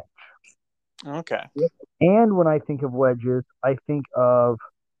a wedge. Okay. And when I think of wedges, I think of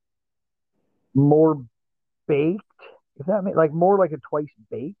more baked, if that makes like more like a twice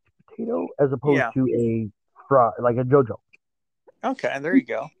baked potato as opposed Yeah. to a fry, like a JoJo. Okay. There you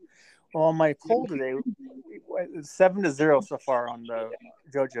go. Well, on my poll today, it's 7-0 so far on the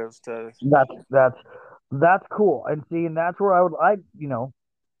JoJo's to. That's cool. And that's where I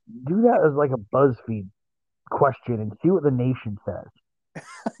do that as like a BuzzFeed question and see what the nation says.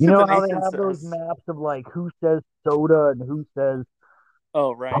 You The know how they nation have those says. maps of like who says soda and who says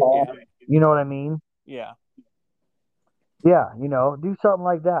Oh, right. pop? Yeah. You know what I mean? Yeah. Yeah, do something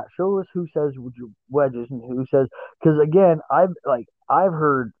like that. Show us who says wedges and who says because again, I've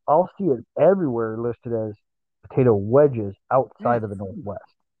heard I'll see it everywhere listed as potato wedges Hmm. outside of the Northwest.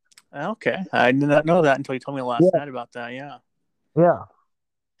 Okay. I did not know that until you told me last Yeah, night about that. Yeah. yeah,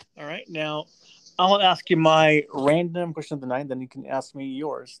 All right. Now, I'll ask you my random question of the night, then you can ask me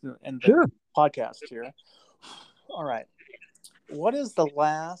yours in the sure. podcast here. All right. What is the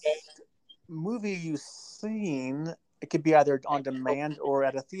last movie you've seen? It could be either on demand or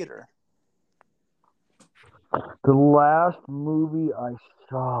at a theater. The last movie I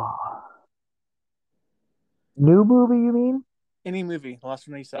saw, new movie, you mean? Any movie, the last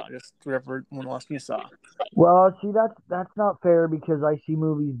one you saw, just whatever one the last one you saw. Well, see, that's not fair because I see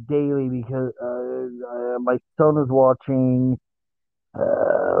movies daily because my son was watching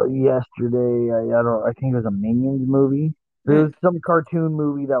yesterday. I think it was a Minions movie. There Hmm. was some cartoon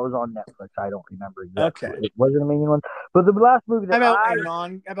movie that was on Netflix. I don't remember exactly. Okay. It wasn't a Minion one, but the last movie How that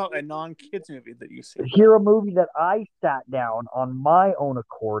about I a non kids movie that you've seen? hear a movie that I sat down on my own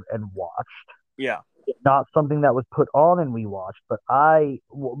accord and watched Yeah. Not something that was put on and we watched, but me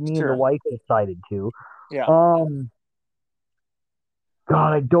and the Sure. wife decided to. Yeah. Um,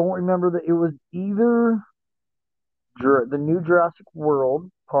 God, I don't remember that it was either the new Jurassic World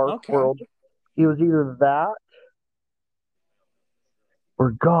Park Okay. World. It was either that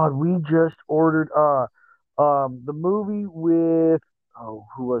or God, we just ordered the movie with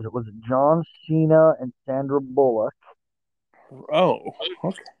who was it? Was it John Cena and Sandra Bullock? Oh.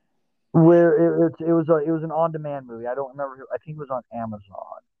 Okay. Where it was an on demand movie. I don't remember. I think it was on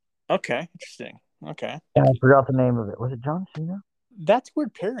Amazon. Okay. Interesting. Okay. And I forgot the name of it. Was it John Cena? That's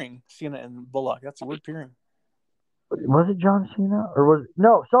weird pairing, Cena and Bullock. That's a weird pairing. Was it John Cena or was it,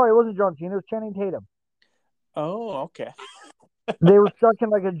 no? Sorry, it wasn't John Cena. It was Channing Tatum. Oh, okay. They were stuck in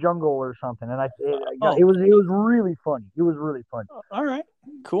like a jungle or something, and Oh, it was really funny. It was really funny. all right.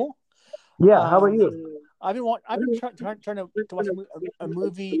 Cool. Yeah. How about Um, you? I've been trying to watch a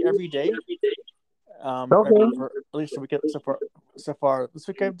movie every day. Okay. For at least a week so far this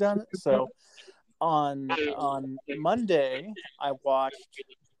week I've done it. So on Monday I watched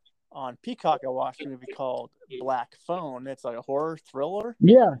on Peacock. I watched a movie called Black Phone. It's like a horror thriller.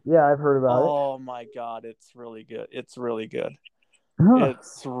 Yeah. Yeah. I've heard about it. Oh my god, it's really good. It's really good. Huh.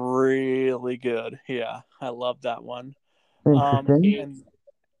 It's really good. Yeah, I love that one. Interesting. And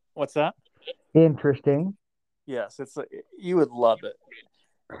what's that? Interesting. Yes, you would love it.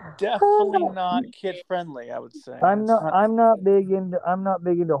 Definitely Uh, not kid friendly, I would say. I'm not. I'm not big into. I'm not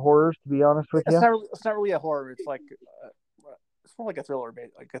big into horrors, to be honest with you. It's not really a horror. It's like it's more like a thriller,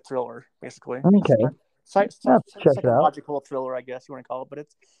 like a thriller, basically. Okay. I'll have to check it out. Psychological thriller, I guess you want to call it, but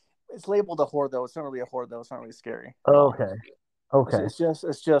it's labeled a horror though. It's not really a horror though. It's not really scary at all. Okay. Okay. It's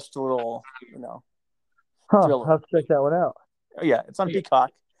just a little Huh. I'll thriller. have to check that one out. Oh, yeah, it's on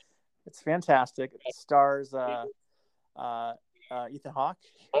Peacock. It's fantastic. It stars Ethan Hawke.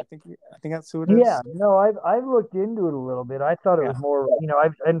 I think that's who it is. Yeah. No, I've looked into it a little bit. I thought it Yeah. was more.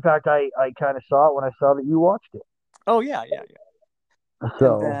 I've in fact I kind of saw it when I saw that you watched it. Oh yeah. And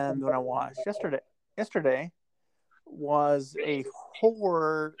So then when I watched yesterday was a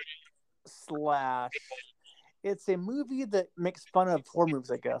horror slash. It's a movie that makes fun of horror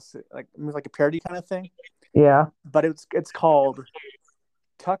movies, I guess, like a parody kind of thing. yeah, But it's called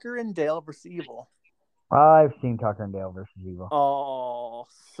Tucker and Dale vs. Evil. I've seen Tucker and Dale versus Evil. Oh,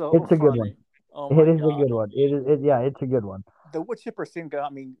 so It's a good one. funny. Oh It my is a god. good one. It is. Yeah, it's a good one. The wood chipper scene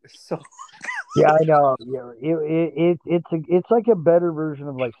got me so. Yeah, I know. Yeah, it's like a better version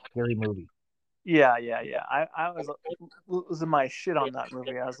of like Scary Movie. Yeah. I was losing my shit on that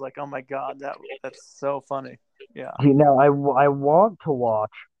movie. I was like, oh my god, that's so funny. Yeah. See, now I want to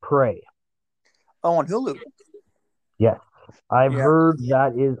watch Prey. Oh, on Hulu. Yes, I've Yeah. heard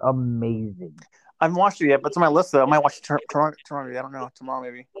that is amazing. I haven't watched it yet, but it's on my list though. I might watch it tomorrow. I don't know. Tomorrow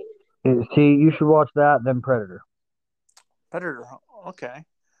maybe. See, you should watch that then Predator, Predator. Okay.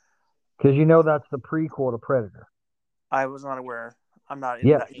 because that's the prequel to Predator. I was not aware. I'm not in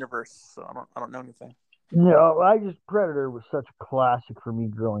Yes. that universe, so I don't know anything. No, Predator was such a classic for me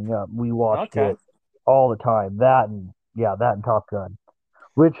growing up. We watched Okay. it all the time. That and Top Gun.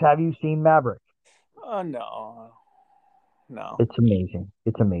 Which have you seen Maverick? No. It's amazing.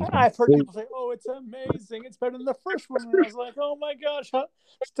 It's amazing. I've heard people say, "Oh, it's amazing. It's better than the first one." And I was like, "Oh my gosh,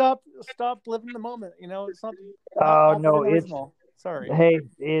 stop living the moment." It's Oh not no, the original. Sorry.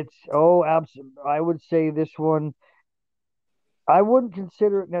 it's absolutely. I would say this one. I wouldn't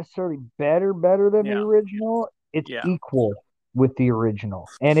consider it necessarily better than the Yeah. original. It's Yeah. equal with the original,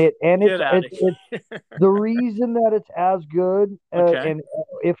 and Get out of it's the reason that it's as good Okay. and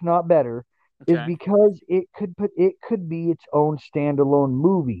if not better is Okay. because it could be its own standalone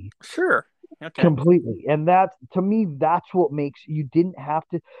movie Sure. Okay. completely, and that's to me that's what makes you didn't have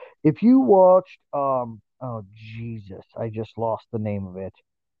to. If you watched oh Jesus, I just lost the name of it.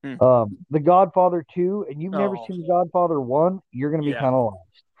 Hmm. The Godfather 2, and you've never Oh. seen The Godfather 1, you're gonna be Yeah. kind of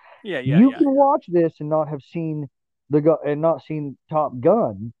lost. Yeah. You can watch this and not have seen not seen Top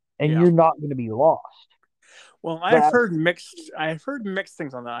Gun, and Yeah. you're not gonna be lost. Well, I've heard mixed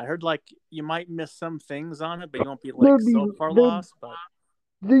things on that. I heard like you might miss some things on it, but you won't be like so far lost. But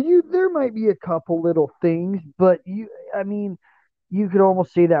There might be a couple little things, but I mean, you could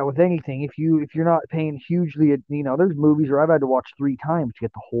almost say that with anything. If you're not paying hugely, there's movies where I've had to watch 3 times to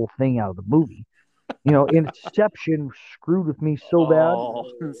get the whole thing out of the movie. Inception screwed with me so bad.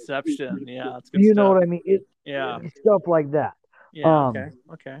 Oh, Inception. Yeah, that's good You stuff. know what I mean? Yeah. Stuff like that. Yeah.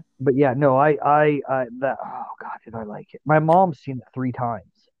 Okay. But yeah, no, I that oh God, did I like it? My mom's seen it 3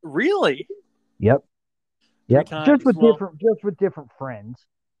 times. Really? Yep. 3 times. Just with different friends.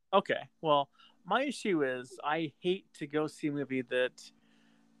 Okay. Well, my issue is I hate to go see a movie that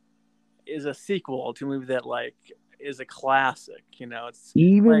is a sequel to a movie that like is a classic. You know, it's like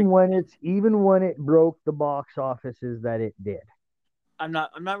Even when it broke the box offices that it did. I'm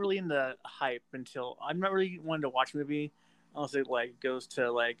not really into hype until I'm not really wanting to watch a movie unless it like goes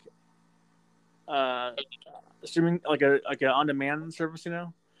to like uh streaming like a on demand service, you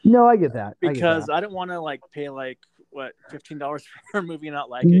know? No, I get that. I get Because that. I don't want to like pay like what $15 for a movie and not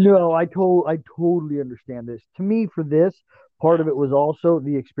like it, you No, know? I totally understand this. To me, for this, part Yeah. of it was also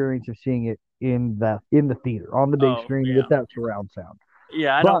the experience of seeing it in the theater on the big Oh screen with yeah. that surround sound.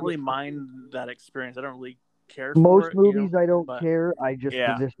 Yeah, I don't But really mind that experience. I don't really care for most it, you know. movies I don't But care. I just for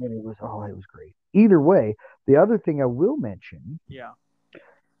yeah, this one it was great. Either way, the other thing I will mention, yeah.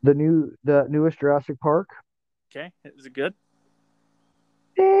 the newest Jurassic Park, Okay, is it good?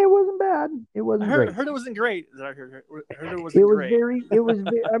 it wasn't bad. It wasn't great. Heard it wasn't great. Heard it wasn't great. It was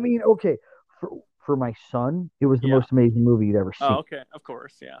very, I mean, okay, for my son, it was the Yeah. most amazing movie you'd ever Oh, seen. okay. Of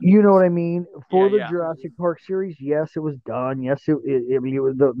course. Yeah. You know what I mean? Yeah. For the Yeah. Jurassic Park series, yes, it was done. Yes, I mean, it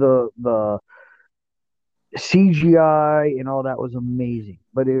was the CGI and all that was amazing,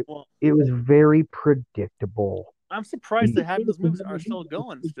 but Well, it was very predictable. I'm surprised that half of those movies are still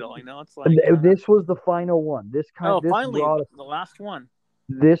going. Still, you know, it's like This was the final one. oh, This finally brought the last one.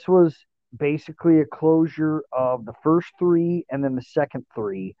 this was basically a closure of the first three and then the second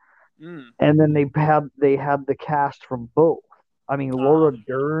three, Mm. and then they had the cast from both. I mean, Laura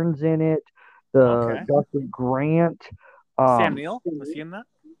Dern's in it, the Okay. Guthrie Grant. Sam Um, Neill was he in that?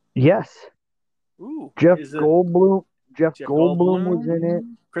 yes, Ooh, Jeff is it Goldblum. Jeff Jeff Goldblum was in it.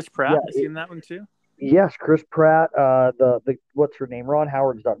 Goldblum? Chris Yeah, Pratt is he in that one too? yes, Chris Pratt. The what's her name? Ron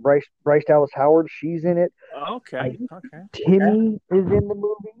Howard's daughter, Bryce Dallas Howard. She's in it. Okay. Okay. Timmy is in the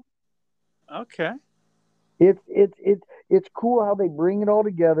movie. Okay. It's cool how they bring it all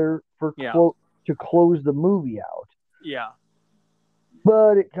together Yeah. to close the movie out. Yeah.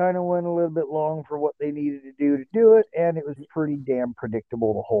 But it kind of went a little bit long for what they needed to do it, and it was pretty damn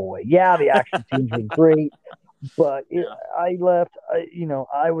predictable the whole way. Yeah, the action scenes were great, but Yeah. I left.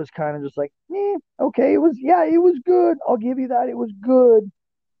 I was kind of just like, okay, it was good. I'll give you that. It was good.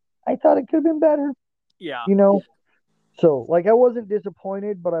 I thought it could have been better, Yeah. you know. So like, I wasn't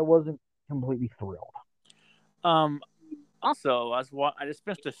disappointed, but I wasn't completely thrilled. Um. Also, I just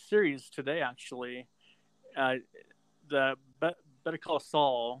finished a series today. Actually, uh, the Better Call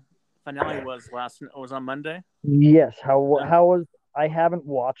Saul finale was on Monday. Yes. Uh, How was? I haven't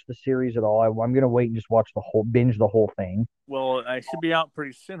watched the series at all. I'm gonna wait and just watch binge the whole thing. well, I should be out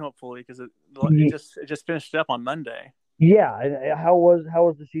pretty soon, hopefully, because Ye- it just finished up on Monday. Yeah. How was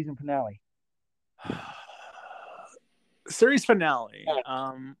the season finale? Series finale.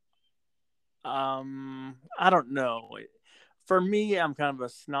 I don't know. For me, I'm kind of a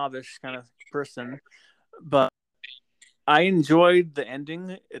snobbish kind of person, but I enjoyed the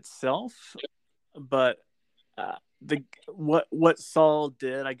ending itself. But the what Saul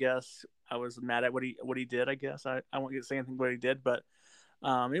did, I guess I was mad at what he did. I guess I won't get to say anything what he did, but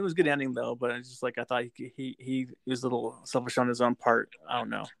it was a good ending though. But it's just like I thought he was a little selfish on his own part. I don't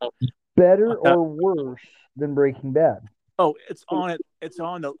know. Better Uh, or worse than Breaking Bad? oh, it's on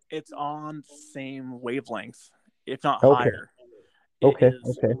the same wavelength, if not Okay. higher. It Okay.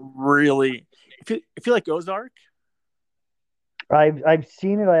 is Okay. really if you like Ozark. I've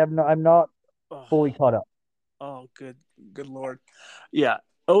seen it. I'm not fully Oh, caught up. oh, good lord, yeah,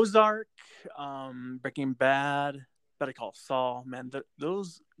 Ozark, Breaking Bad, Better Call Saul. Man,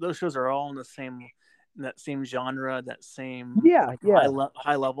 those shows are all in that same genre, that same Yeah. like Yeah.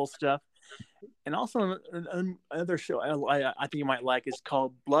 high level stuff. And also another show I think you might like is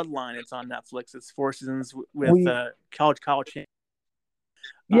called Bloodline. It's on Netflix. It's 4 seasons with We Kyle Chan.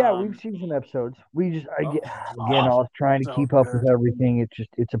 Yeah, we've Um, seen some episodes. oh, Again, I was trying to so keep up with good. everything.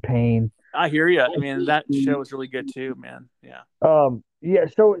 It's a pain. I hear you. I mean, that show is really good too, man. Yeah. Yeah.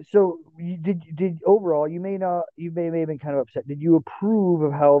 So you did overall, you may have been kind of upset. Did you approve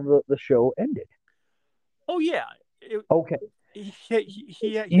of how the show ended? Oh yeah. It, Okay.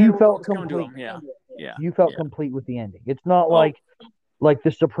 he had You what felt was coming to complete. him. Yeah. Yeah. You felt Yeah. complete with the ending. It's not Oh, like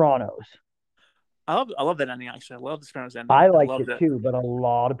The Sopranos. I love that ending. Actually, I love the Sopranos ending. I I liked loved it it. too, but a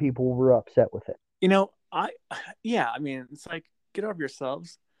lot of people were upset with it. You know, yeah. I mean, it's like get over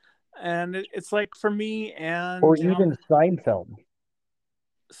yourselves, and it's like for me Or and even Seinfeld.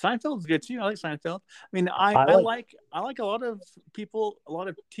 Seinfeld's good too. I like Seinfeld. I mean, I like I like a lot of a lot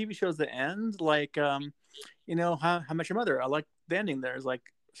of TV shows that end like you know, how Much Your Mother. I like the ending there. It's like,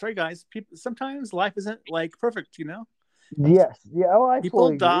 sorry guys, people sometimes life isn't like perfect, you know. Yes. Yeah, oh, I People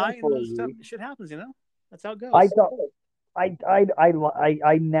fully agree. I die fully and stuff agree. shit happens, you know. That's how it I goes. thought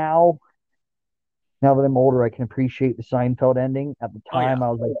I now that I'm older, I can appreciate the Seinfeld ending. At the Oh time, yeah. I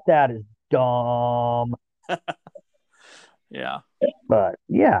was like, that is dumb. Yeah. But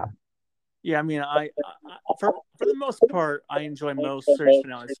yeah. Yeah, I mean, for the most part, I enjoy most series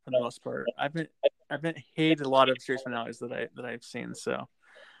finales. For the most part, I've been hated a lot of series finales that I've seen. So,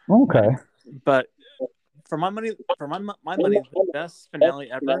 Okay. but for my money, my money, the best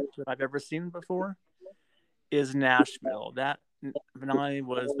finale ever that I've ever seen before is Nashville. That finale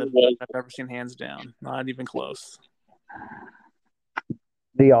was the best I've ever seen, hands down. Not even close.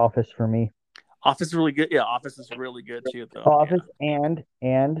 The Office for me. Office is really good. Yeah, Office is really good too, though. Office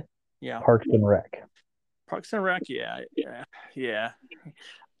and Yeah. Parks and Rec. Parks and Rec. Yeah.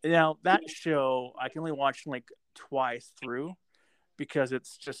 Now that show I can only watch like twice through because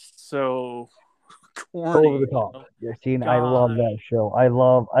it's just so corny. Over the top. You're seeing, I love God. that show. I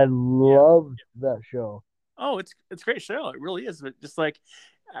love that show. Oh, it's a great show. It really is. But just like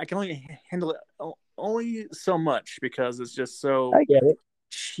I can only handle it only so much because it's just so I get it.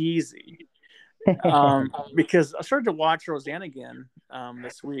 cheesy. Because I started to watch Roseanne again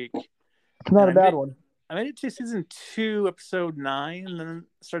this week. It's not a bad one. I made it to season 2, episode 9, and then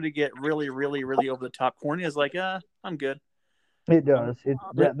started to get really, really, really over the top corny. I was like, I'm good. It does.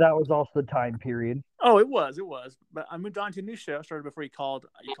 That was also the time period. Oh, it was. But I moved on to a new show. Started before you called.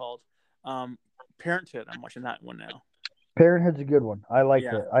 Parenthood. I'm watching that one now. Parenthood's a good one. I like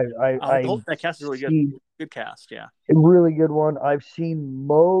it. That cast is really good. Good cast, yeah. A really good one. I've seen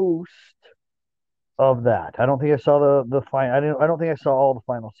most of that. I don't think I saw the final. I don't think I saw all the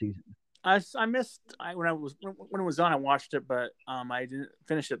final season. I missed when it was on. I watched it, but I didn't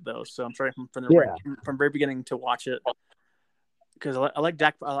finish it though. So I'm sorry from very beginning to watch it because I like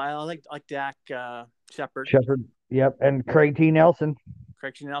Dak. I like Dak Shepard. Shepard. Yep, and Craig T. Nelson.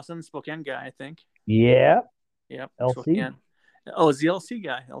 Craig T. Nelson, Spokane guy, I think. Yep. LC. Spokane. Oh, it's the LC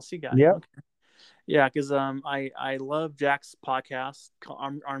guy. Yep. Okay. Yeah, because I love Jack's podcast,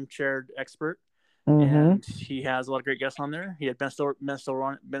 Armchair Expert. Mm-hmm. And he has a lot of great guests on there. He had Ben Stiller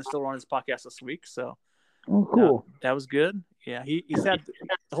on his podcast this week, so cool. That was good. Yeah, he's had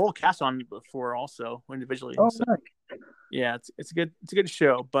the whole cast on before also individually. Oh, so, nice. Yeah, it's a good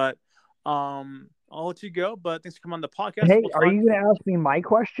show. But I'll let you go. But thanks for coming on the podcast. Hey, are you going to ask me my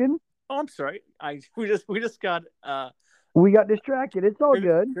question? Oh, I'm sorry. We just got we got distracted. It's all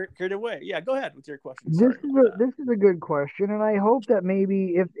good. Carried away. Yeah, go ahead with your question. This is a good question, and I hope that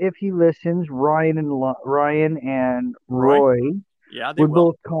maybe if he listens, Ryan and Roy yeah, they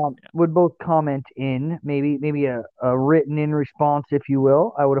would both comment in maybe a written in response, if you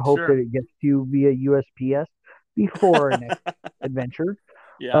will. I would hope that it gets to you via USPS before our next adventure.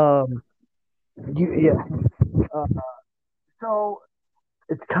 Yeah. So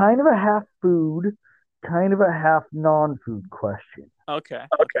it's kind of a half food, kind of a half non-food question. Okay.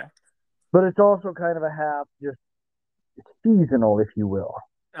 But it's also kind of a half just seasonal, if you will.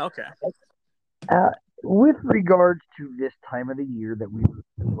 Okay. With regards to this time of the year that we're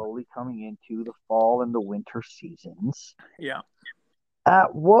slowly coming into the fall and the winter seasons. Yeah.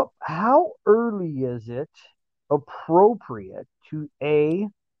 How early is it appropriate to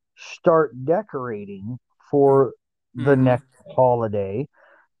start decorating for the next holiday,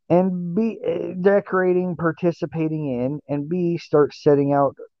 and B, decorating, participating in, and B, start setting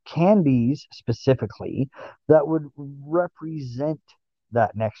out candies specifically that would represent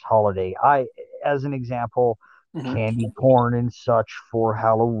that next holiday. As an example, candy corn and such for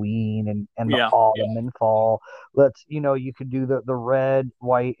Halloween and the autumn and fall. You could do the red,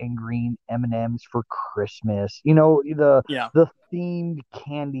 white, and green M&Ms for Christmas. The themed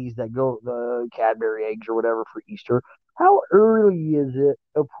candies that go, the Cadbury eggs or whatever for Easter. How early is it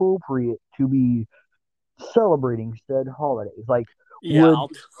appropriate to be celebrating said holidays? Like,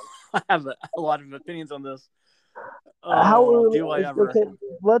 I have a lot of opinions on this. How early do I ever? Okay,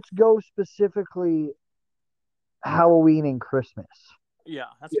 let's go specifically Halloween and Christmas. Yeah,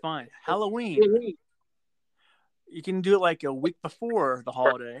 that's fine. Halloween, you can do it like a week before the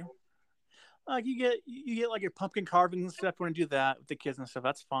holiday. Like you get like your pumpkin carving and stuff. You want to do that with the kids and stuff.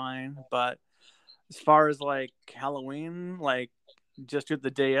 That's fine. But as far as like Halloween, like just do it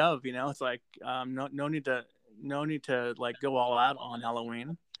the day of. It's like no need to like go all out on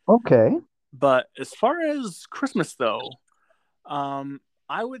Halloween. Okay. But as far as Christmas though,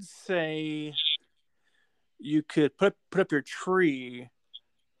 I would say you could put up your tree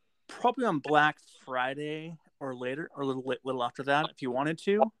probably on Black Friday or later, or a little after that if you wanted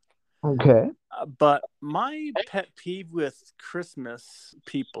to. Okay. But my pet peeve with Christmas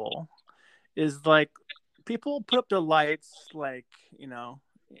people is like people put up their lights like in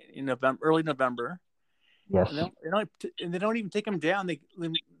November, early November. Yes. And they don't even take them down. They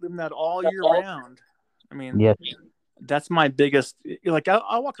leave them out all year round. I mean, yes. that's my biggest. Like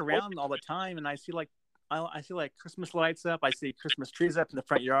I walk around all the time, and I see like I see like Christmas lights up. I see Christmas trees up in the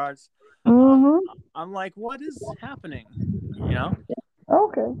front yards. Mm-hmm. I'm like, what is happening? You know?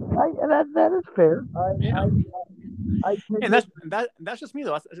 Okay, that is fair. Yeah. I tend And to that's just me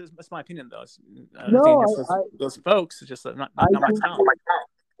though. That's my opinion though. I don't think no, it's those folks. It's just I not my think style.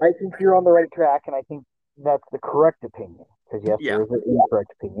 I think you're on the right track, and I think that's the correct opinion. Because yes, Yeah. there is an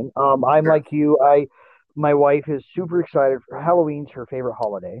incorrect opinion. I'm Sure. like you. My wife is super excited for Halloween's her favorite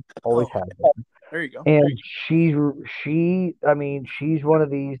holiday. Always Oh, has been. there you go. And I mean, she's one of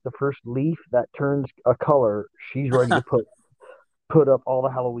these. The first leaf that turns a color, she's ready to put up all the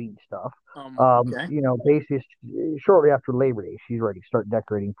Halloween stuff. Okay. Basically shortly after Labor Day, she's ready to start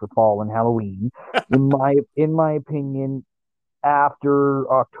decorating for fall and Halloween. In my opinion, after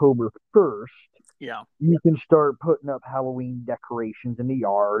October 1st, Yeah. you can start putting up Halloween decorations in the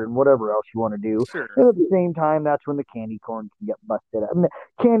yard and whatever else you want to do. Sure. And at the same time, that's when the candy corn can get busted. I mean,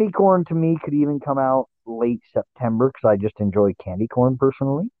 candy corn to me could even come out late September because I just enjoy candy corn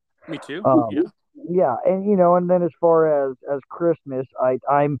personally. Me too. Um, Yeah. yeah, and then as far as Christmas,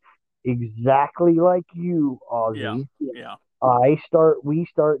 I'm exactly like you, Yeah. Ozzy. Yeah. We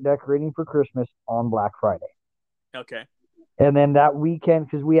start decorating for Christmas on Black Friday. Okay. And then that weekend,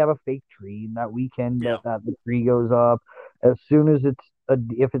 because we have a fake tree, and that weekend Yeah. that the tree goes up, as soon as it's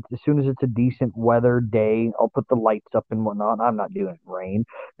a decent weather day, I'll put the lights up and whatnot. I'm not doing it in rain.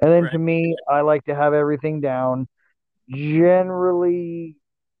 And then to Right. me, I like to have everything down generally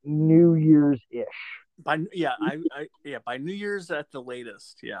New Year's ish. By New Year's at the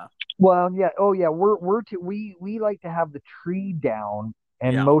latest. Yeah. Well, yeah, oh yeah, we like to have the tree down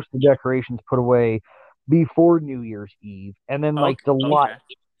and Yeah. most of the decorations put away before New Year's Eve, and then like Okay. Okay.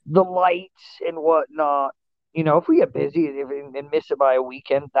 the lights and whatnot. If we get busy and miss it by a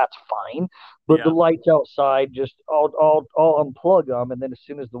weekend, that's fine. But the Yeah. lights outside, just I'll unplug them, and then as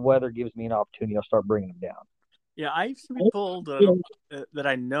soon as the weather gives me an opportunity, I'll start bringing them down. Yeah. I've seen people that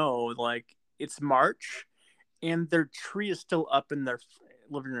I know, like it's March and their tree is still up in their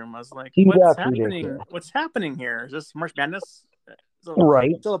living room. I was like, See, what's that's happening? ridiculous, What's happening here? Is this March Madness?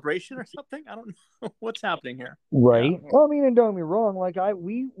 right? Celebration or something? I don't know what's happening here. Yeah. Right. Well, I mean, and don't get me wrong. Like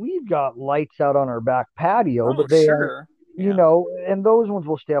we've got lights out on our back patio, Oh, but they are, sure. Yeah. and those ones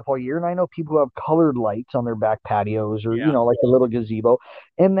will stay up all year. And I know people have colored lights on their back patios, or Yeah. like a little gazebo,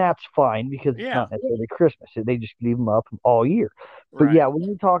 and that's fine because it's Yeah. not necessarily Christmas. They just leave them up all year. But Right. yeah, when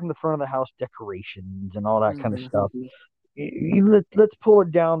you're talking the front of the house decorations and all that kind of Hmm. stuff, let's pull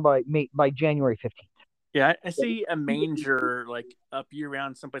it down by January 15th. Yeah, I see a manger like up year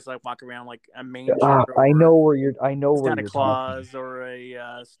round. Someplace I walk around, like a manger I or know where Santa you're talking. Claus or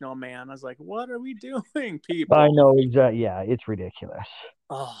a snowman. I was like, what are we doing, I people? know exactly. Yeah, it's ridiculous.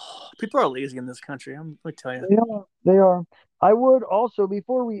 Oh, people are lazy in this country. Let me tell you. They are. They are. I would also,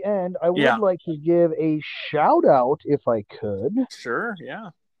 before we end, I would Yeah, like to give a shout out, if I could, sure. Yeah.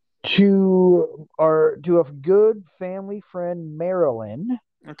 to a good family friend, Marilyn.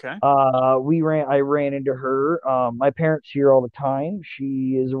 Okay. I ran into her. My parents see her all the time.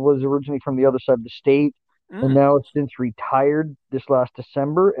 Was originally from the other side of the state, and Mm. now has since retired this last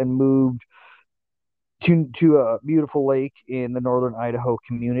December and moved to a beautiful lake in the northern Idaho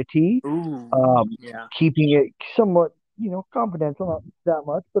community. Ooh. Um, Yeah. Keeping it somewhat, confidential, not that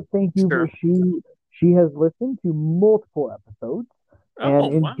much, but thank you for Sure. she has listened to multiple episodes and Oh,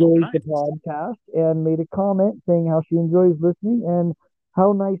 wow. enjoys the Nice. podcast and made a comment saying how she enjoys listening and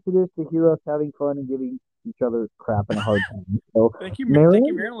how nice it is to hear us having fun and giving each other crap and a hard time. So, Thank you, Marilyn,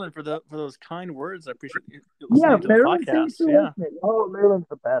 Marilyn, for those kind words. I appreciate you yeah, listening to the Marilyn, thanks podcast. for Yeah. listening. Oh, Marilyn's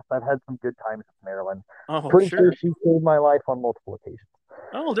the best. I've had some good times with Marilyn. Oh, Pretty sure sure. she saved my life on multiple occasions.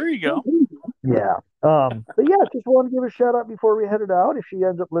 Oh, there you go. Yeah. But yeah, just want to give a shout out before we headed out. If she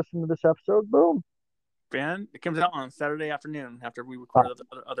ends up listening to this episode, boom. And it comes out on Saturday afternoon after we record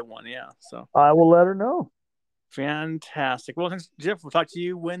the other one. Yeah. So I will let her know. fantastic. Well, thanks, Jeff. We'll talk to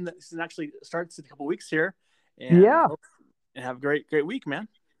you when the season actually starts in a couple weeks here. And Yeah, have a great week, man.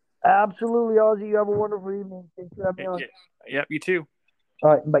 absolutely, Ozzy. You have a wonderful evening. Thanks for having me on. Yep, you too. All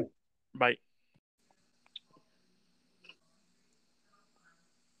right, bye. Bye.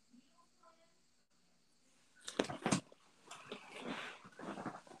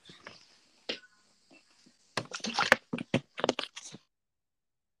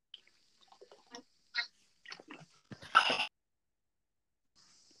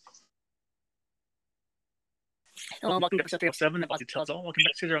 Hello, welcome to episode 7 of Ozzy Tells All. Welcome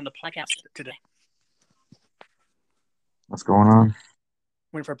back to on the podcast today. What's going on?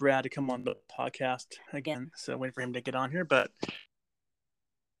 Waiting for Brad to come on the podcast again, so waiting for him to get on here. But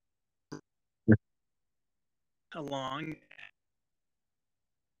along.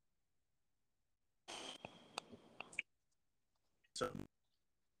 So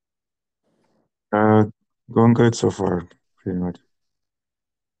Going good so far, pretty much.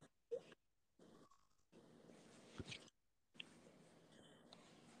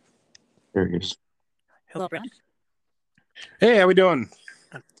 There he is. hello, Brad. Hey, how we doing?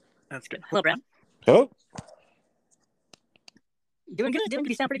 That's good. Hello, Brad. Oh, Doing good.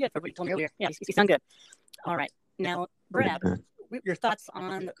 You sound pretty good for what you told me earlier. Yeah, you sound good. All right. Now, Brad, your thoughts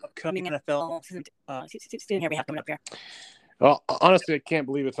on the upcoming NFL season here we have coming up here? well, honestly, I can't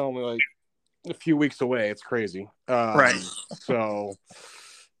believe it's only like a few weeks away. It's crazy. Right. So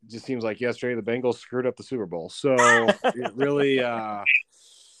it just seems like yesterday the Bengals screwed up the Super Bowl. So it really,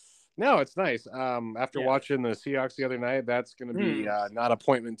 no, it's nice. After watching the Seahawks the other night, that's going to be not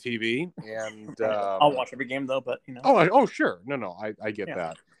appointment TV. And I'll watch every game though, but you know. Oh, sure. No, I get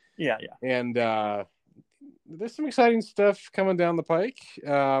that. Yeah. And there's some exciting stuff coming down the pike.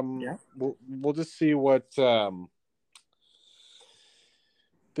 We'll just see what.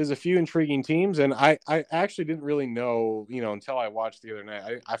 There's a few intriguing teams, and I actually didn't really know, until I watched the other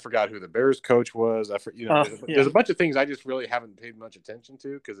night. I forgot who the Bears coach was. There's a bunch of things I just really haven't paid much attention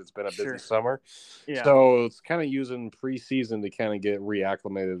to because it's been a busy summer. Yeah. So it's kind of using preseason to kind of get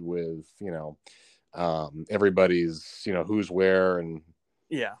reacclimated with, everybody's, who's where and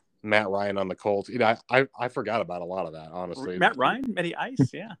Matt Ryan on the Colts. I forgot about a lot of that, honestly. Matt Ryan, Matty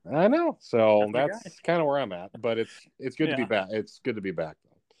Ice, yeah. I know. So that's kind of where I'm at, but it's good to be back. It's good to be back.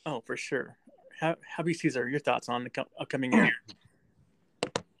 Oh, for sure. How about Caesar? Your thoughts on the upcoming year?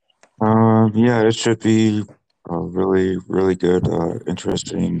 Yeah, it should be a really, really good,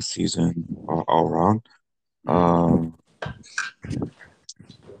 interesting season all around.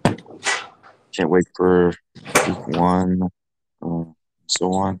 Can't wait for week one,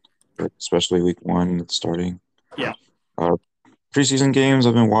 so on, but especially week one starting. Yeah. Preseason games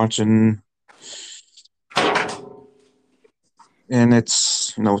I've been watching, and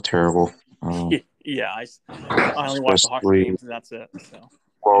it's terrible. Yeah, I only watch the Hawks games, and that's it. So.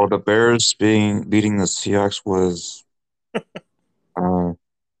 Well, the Bears beating the Seahawks was a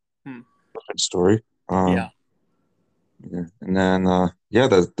good story. Yeah. And then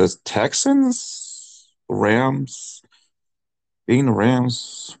the Texans, Rams, beating the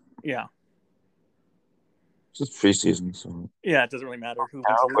Rams. Yeah. It's just preseason, so. Yeah, it doesn't really matter who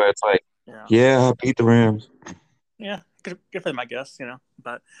wins. But it's like, beat the Rams. Yeah, good for them, I guess,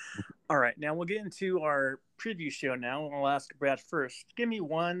 But all right, now we'll get into our preview show now. I'll ask Brad first. Give me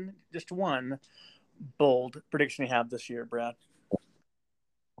just one bold prediction you have this year, Brad.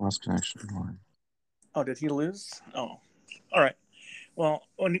 Lost connection. Oh, did he lose? Oh, all right. Well,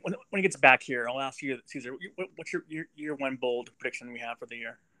 when he gets back here, I'll ask you, Caesar, what's your one bold prediction we have for the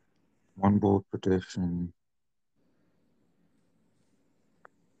year? One bold prediction.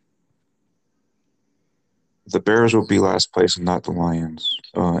 The Bears will be last place and not the Lions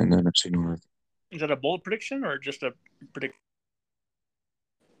in the NFC North. Is that a bold prediction or just a prediction?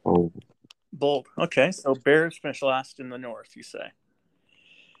 Oh. Bold. Okay, so Bears finish last in the North, you say?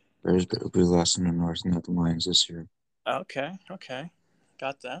 Bears will be last in the North, not the Lions this year. Okay.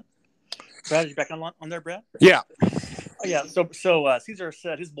 Got that. Brad, are you back on there, Brad? Yeah. Oh, yeah. So Caesar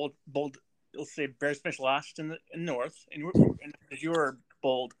said his bold. Let's say Bears finish last in the North, and is your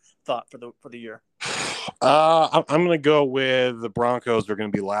bold thought for the year? I'm going to go with the Broncos are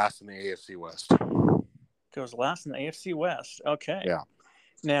going to be last in the AFC West. Goes last in the AFC West. Okay. Yeah.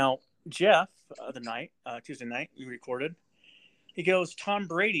 Now, Jeff, Tuesday night, we recorded. He goes, Tom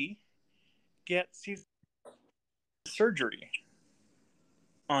Brady gets surgery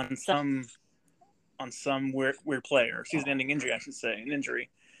on some weird player, season-ending injury, I should say, an injury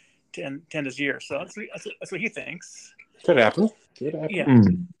to end his year. So that's what he thinks. Could happen. Yeah.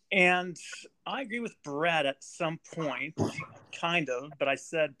 And I agree with Brad at some point, kind of, but I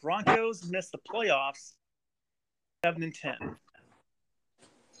said Broncos missed the playoffs 7-10.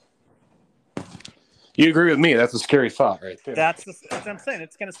 You agree with me? That's a scary thought, right there. That's what I'm saying.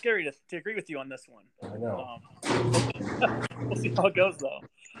 It's kind of scary to agree with you on this one. I know. We'll see how it goes, though.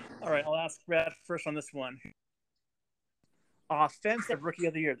 All right, I'll ask Brad first on this one. Offensive Rookie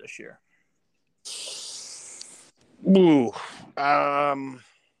of the Year this year. Ooh.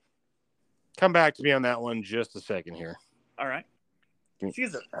 Come back to me on that one just a second here. All right.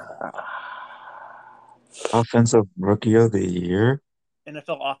 Caesar. Offensive Rookie of the Year?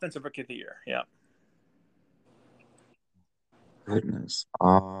 NFL Offensive Rookie of the Year, yeah. Goodness.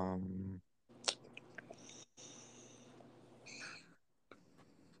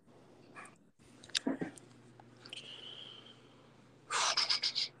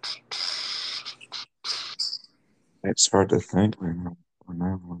 It's hard to think right now on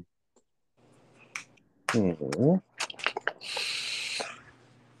that one.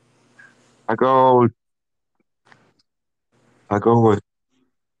 I go with,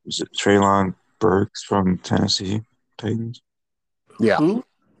 is it Treylon Burks from Tennessee Titans? Yeah. Who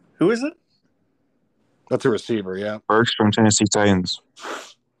is it? That's a receiver, yeah. Burks from Tennessee Titans.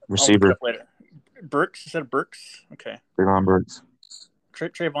 Receiver. I'll look it up later. Burks? You said Burks? Okay. Treylon Burks.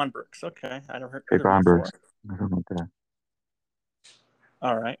 Trayvon Burks. Okay. I never heard of Treylon him before. Burks. I don't know that.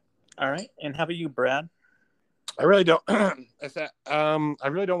 All right. And how about you, Brad? I really don't. I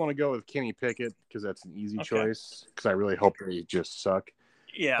really don't want to go with Kenny Pickett because that's an easy choice. Because I really hope they just suck.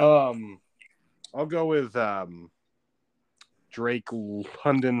 Yeah. I'll go with Drake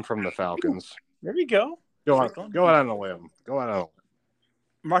London from the Falcons. There you go. Go out on a limb.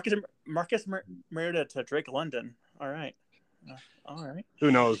 Marcus Mariota to Drake London. All right.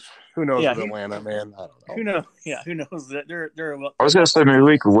 Who knows? With Atlanta, man? I don't know. Who knows? Yeah, who knows? They're I was gonna say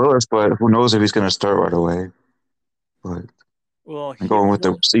Malik Willis, but who knows if he's gonna start right away. But I'm going with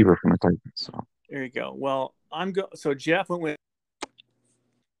the receiver from the Titans. So there you go. Well, So Jeff went with.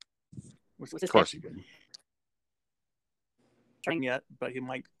 Of course he did. Starting yet, but he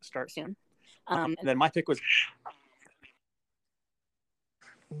might start soon. And then my pick was.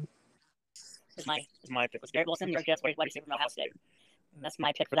 My pick was Garrett Wilson, New York Jets, wide receiver from Ohio State. That's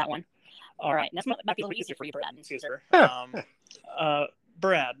my pick for that one. All right, and that might be a little easier for you, Brad and Caesar.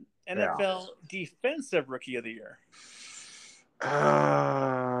 Brad, NFL Defensive Rookie of the Year.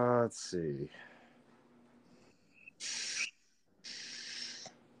 Let's see.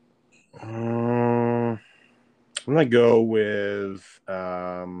 I'm gonna go with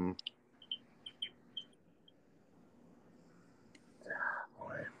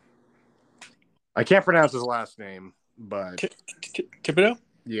I can't pronounce his last name, but Thibodeau?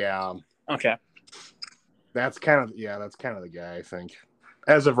 Yeah. Okay. That's kind of the guy, I think.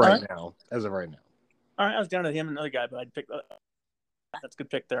 As of right now. All right, I was down to him and another guy, but I'd pick that's a good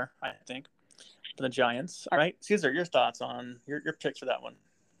pick there, I think, for the Giants. All right, Caesar, your thoughts on your pick for that one?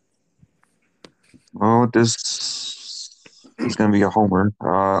 Well, this is going to be a homer.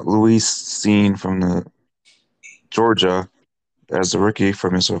 Luis Cine from the Georgia as a rookie for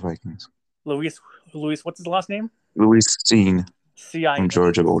Minnesota Vikings. Luis, what's his last name? Luis Cine from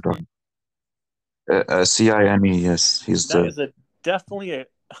Georgia Bulldog. Cine, yes. That is definitely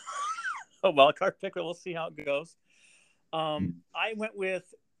a wild card pick, but we'll see how it goes. I went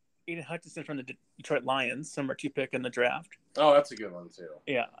with Aiden Hutchinson from the Detroit Lions, number 2 pick in the draft. Oh, that's a good one too.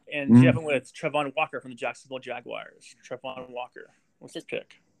 Yeah, and Jeff went with Travon Walker from the Jacksonville Jaguars. Travon Walker was his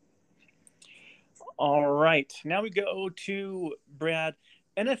pick. All right, now we go to Brad,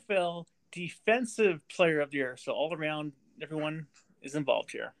 NFL Defensive Player of the Year. So all around, everyone is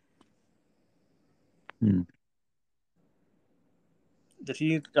involved here. Did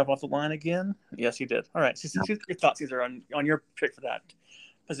he jump off the line again? Yes, he did. All right. So, your thoughts, Caesar, on your pick for that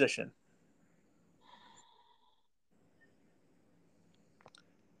position?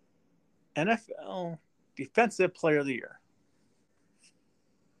 NFL Defensive Player of the Year.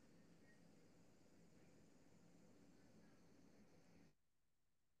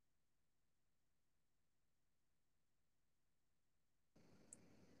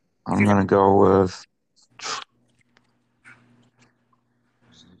 I'm going to go with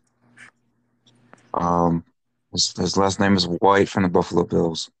his last name is White from the Buffalo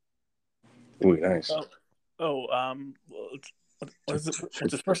Bills. Ooh, nice. What's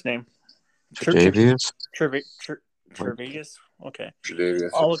his first name? Tre'Davious. Tre'Davious. Okay.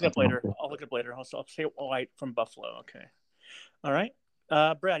 I'll look it up later. I'll say White from Buffalo. Okay. All right.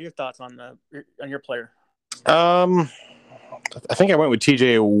 Brad, your thoughts on your player? I think I went with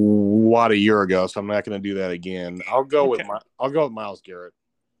TJ Watt a year ago, so I'm not going to do that again. I'll go with Myles Garrett.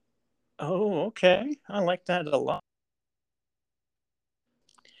 Oh, okay. I like that a lot.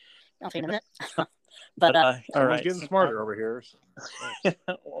 I'll see in a minute. But all right, getting smarter over here,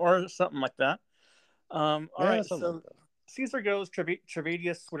 or something like that. All right, so like Caesar goes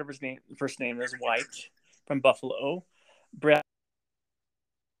Tre'Davious, whatever his first name is, White from Buffalo. Brad,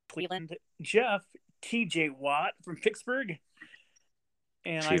 Cleveland. Jeff, TJ Watt from Pittsburgh,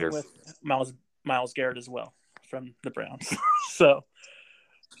 and I went with Myles Garrett as well from the Browns. So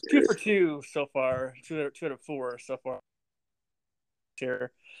 2 for 2 so far. 2 out of 4 so far.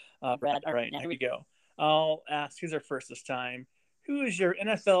 Here, Brad. All right, now here we go. I'll ask Caesar first this time. Who is your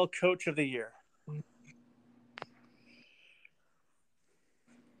NFL Coach of the Year?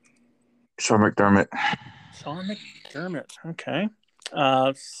 Sean McDermott. Okay.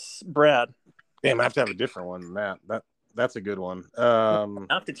 Brad. Damn, I have to have a different one than that. That's a good one. I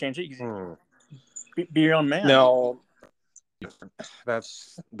have to change it. Be your own man. No,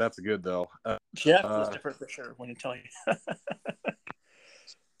 that's good though. Jeff was different for sure. When you tell you.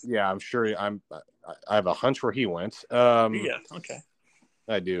 Yeah, I'm sure. I have a hunch where he went. Yeah. Okay.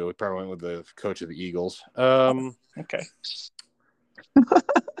 I do. He probably went with the coach of the Eagles. Okay.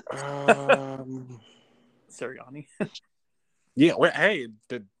 Sirianni. Yeah. Well, hey,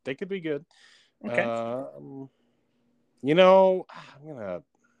 they could be good. Okay. You know, I'm gonna.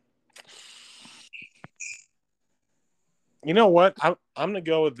 You know what? I'm gonna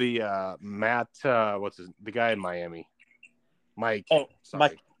go with the Matt. The guy in Miami? Mike. Oh,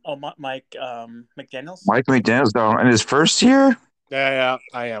 sorry. Mike McDaniels. Mike McDaniels though in his first year. Yeah,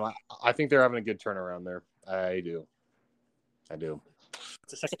 I am. I think they're having a good turnaround there. I do.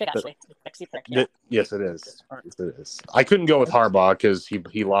 It's a sexy pick, actually. Sexy pick. Yeah. Yes, it is. Yes, it is. I couldn't go with Harbaugh because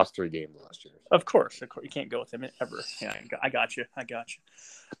he lost 3 games last year. Of course, you can't go with him ever. Yeah, I got you.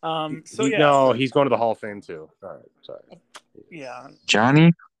 No, he's going to the Hall of Fame too. All right, sorry. Yeah.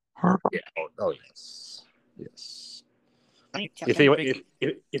 Johnny Harbaugh. Yeah. Oh yes. Yes. If they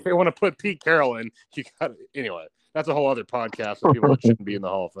want to put Pete Carroll in, you got anyway. That's a whole other podcast of people that shouldn't be in the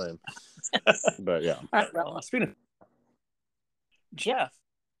Hall of Fame. But yeah. All right. Well, speaking of Jeff,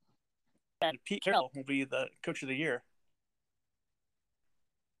 and Pete Carroll will be the coach of the year.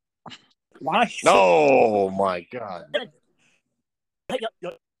 Why? Oh my God.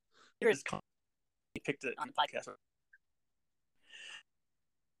 Here's he picked it on the podcast.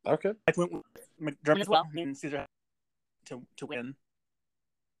 Okay. I went with McDermott as well. And Caesar to win.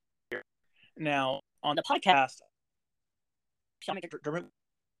 Now on the podcast, Sean McDermott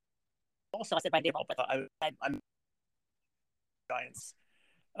also I said by default, but I'm Giants.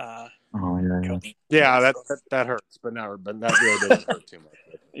 Yeah, that hurts, but that really doesn't hurt too much.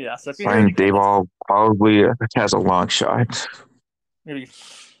 Yeah, so Brian Daboll probably has a long shot. Maybe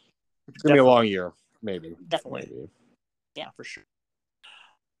it's gonna be a long year, maybe. Definitely. Maybe. Yeah, for sure.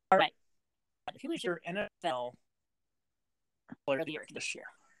 All right. Who is your NFL player of the year this year?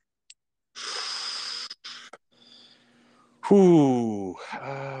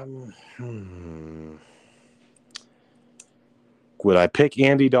 Would I pick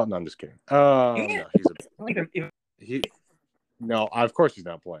Andy Dalton? No, I'm just kidding. No, no, of course he's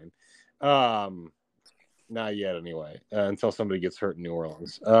not playing. Not yet, anyway. Until somebody gets hurt in New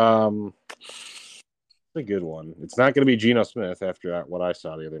Orleans. It's a good one. It's not going to be Geno Smith after what I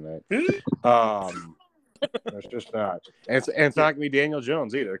saw the other night. It's just not. And it's not going to be Daniel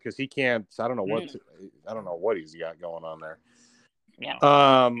Jones either because he can't. I don't know what he's got going on there. Yeah.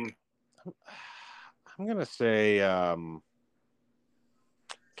 I'm going to say.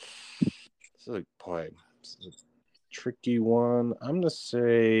 This is a tricky one. I'm going to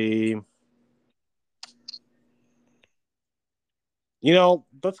say.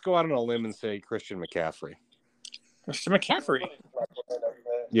 Let's go out on a limb and say Christian McCaffrey. Christian McCaffrey.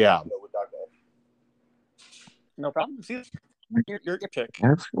 Yeah. No problem. See, your pick.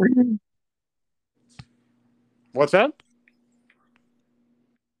 What's that?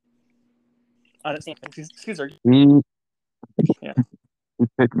 I didn't see anything. Excuse me. Yeah. He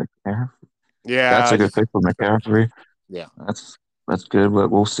picked McCaffrey. Yeah. That's a good pick for McCaffrey. Yeah. That's good,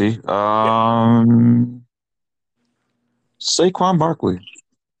 but we'll see. Saquon Barkley.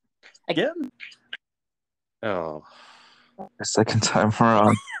 Again? Oh. The second time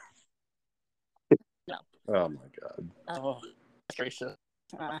around. No. Oh my God. Oh, gracious.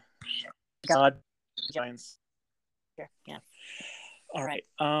 God. Giants. Yeah. All right.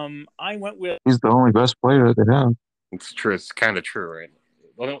 I went with. He's the only best player that they have. It's true. It's kind of true, right?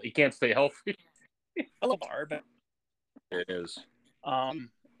 Well, he can't stay healthy. I love but it is.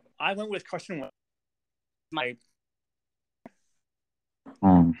 I went with Carson Wentz. My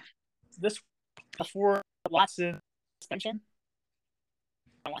this before Watson suspension.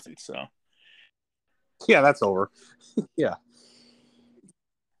 Watson, so yeah, that's over. Yeah,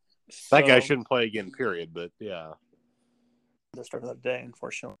 so, that guy shouldn't play again. Period. But yeah, the start of that day,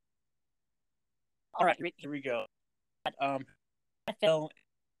 unfortunately. All right, here we go. FLP.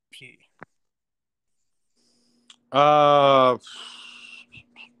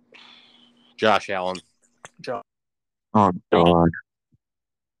 Josh Allen. Oh God.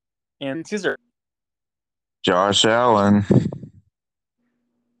 And Caesar. Josh Allen.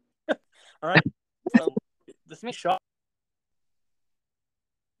 All right. So this makes shot.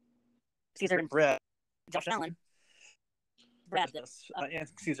 Caesar and Brad. Josh Allen. Brad this. And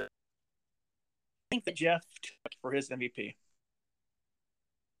Caesar. I think that Jeff took for his MVP.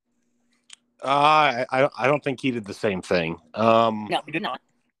 I don't think he did the same thing. No, he did not.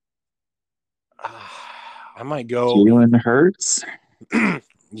 I might go. Jalen Hurts.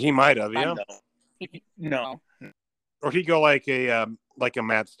 He might have, yeah. No. Or he'd go like a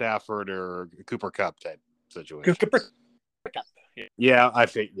Matt Stafford or Cooper Kupp type situation. Cooper Kupp. Yeah, I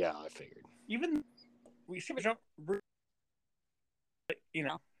figured. Even we see you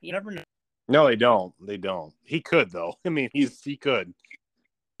never know. No, they don't. They don't. He could though. I mean, he could.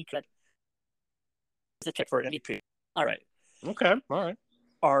 He could. It's a check for an MVP. All right. Okay. All right.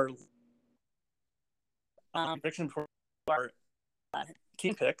 Our prediction for our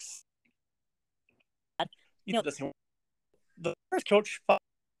team picks. The first coach. What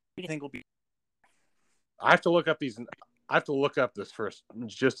do you think will be? I have to look up these. I have to look up this first.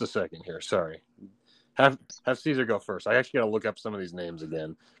 Just a second here. Sorry. Have Caesar go first. I actually got to look up some of these names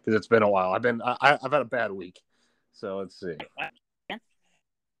again because it's been a while. I've had a bad week. So let's see.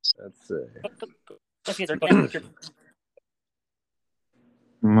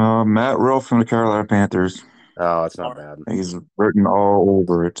 Matt Rule from the Carolina Panthers. Oh, it's not bad. He's written all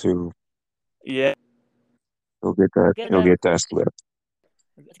over it too. Yeah, he'll get that. He'll get that slip.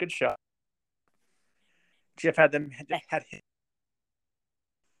 It's a good shot. Jeff had him.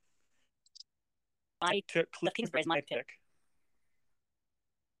 I took Cliff Kingsbury as my pick.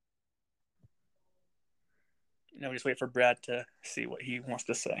 Now we just wait for Brad to see what he wants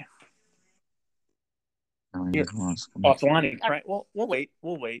to say. Off the line. All right. Well, we'll wait.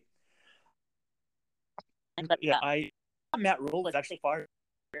 But yeah, Matt Rule is actually fired,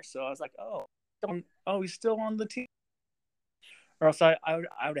 so I was like, he's still on the team. Or else I would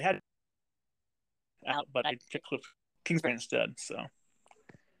have had out, but I took Cliff Kingsbury instead. So,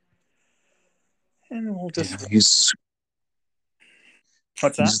 and we'll just.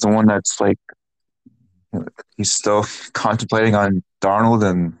 What's that? He's the one that's like, he's still contemplating on Darnold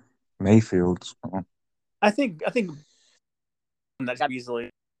and Mayfield. So. I think that's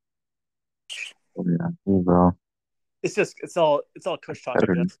easily. Oh, yeah, you go. It's all coach talk, I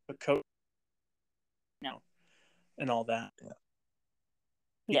guess. The coach, and all that.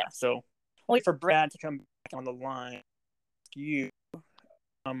 Yeah. So I'll wait for Brad to come back on the line. You,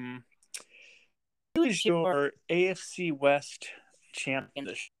 who is your AFC West champion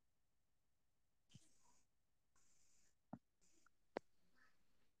this year?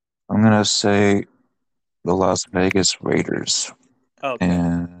 I'm gonna say the Las Vegas Raiders. Okay.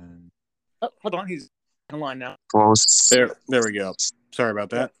 And hold on, he's on the line now. Close. There we go. Sorry about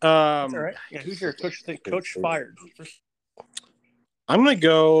that. That's all right. Yeah, who's your coach fired? I'm gonna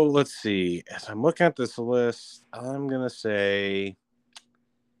go. Let's see. As I'm looking at this list, I'm gonna say,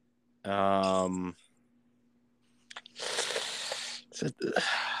 it's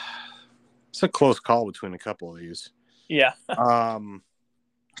a close call between a couple of these. Yeah.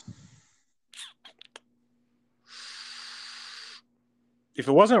 If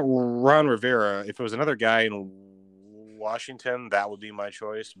it wasn't Ron Rivera, if it was another guy in Washington, that would be my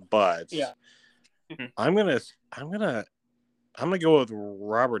choice. But yeah, I'm gonna go with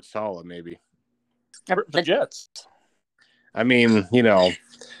Robert Saleh, maybe. The Jets. I mean,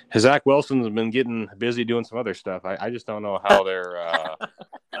 Zach Wilson's been getting busy doing some other stuff. I just don't know how they're.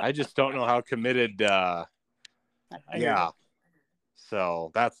 I just don't know how committed. Yeah.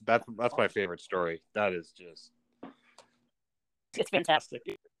 So that's my favorite story. That is just. It's fantastic.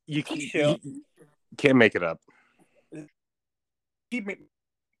 You can't make it up. Let's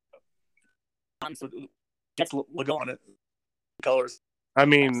look on it. Colors. I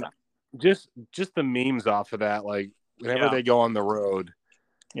mean, just the memes off of that. Like whenever they go on the road,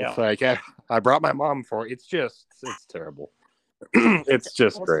 it's like I brought my mom for it. It's terrible. It's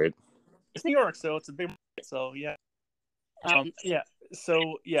just great. It's New York, so it's a big. So yeah.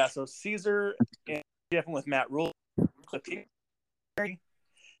 So Caesar and Jeff with Matt Rule, Cliff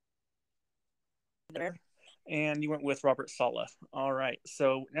there, and you went with Robert Saleh. All right,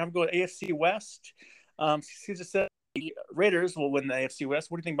 so now we go to AFC West. Caesar said the Raiders will win the AFC West.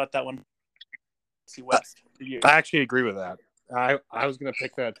 What do you think about that one? AFC West. I actually agree with that. I was going to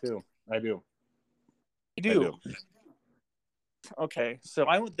pick that too. I do. You do. Okay, so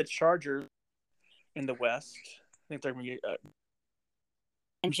I went the Chargers in the West. I think they're going to be.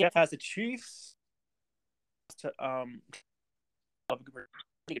 And Jeff has the Chiefs. The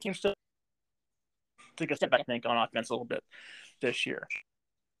team still take a step back, I think, on offense a little bit this year.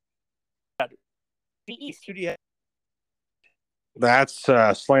 The East, who do you have? That's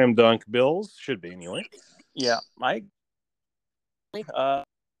slam dunk Bills. Should be anyway. Yeah, Mike.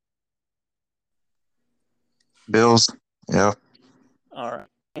 Bills. Yeah. All right.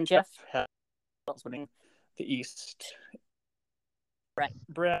 And Jeff has winning the East. Right.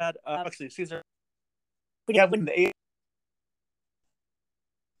 Brad. Actually, Caesar. We have winning the AFC.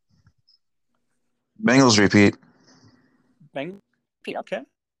 Bengals repeat. Okay.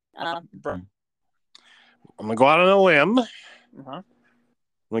 I'm going to go out on a limb. Uh-huh. I'm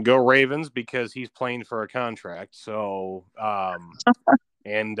going to go Ravens because he's playing for a contract. So,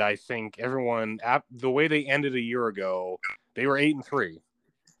 and I think everyone, the way they ended a year ago, they were 8-3,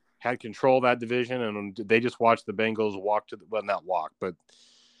 had control of that division, and they just watched the Bengals not walk, but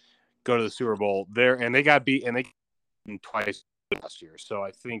go to the Super Bowl there, and they got beat, and they twice last year. So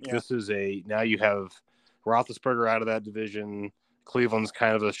I think this is now you have Roethlisberger out of that division. Cleveland's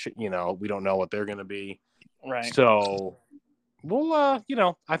kind of we don't know what they're going to be. Right. So, well,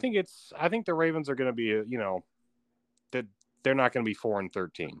 I think the Ravens are going to be, that they're not going to be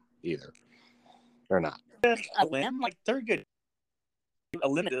 4-13 either. They're not. A limb, like they're good. A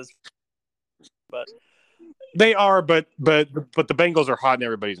limit is, but they are, but the Bengals are hot in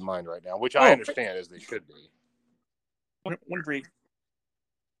everybody's mind right now, which I understand as they should be. One brief.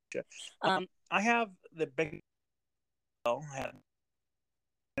 I have the Bengals.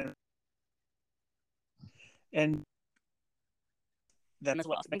 And them as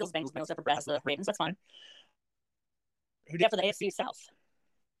well. Bengals separate as the Ravens. That's fine. Who do you have for the AFC South?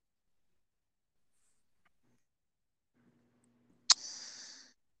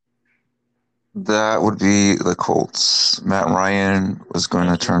 That would be the Colts. Matt Ryan was going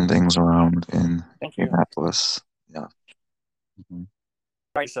to turn things around in Indianapolis. Yeah. Mm-hmm.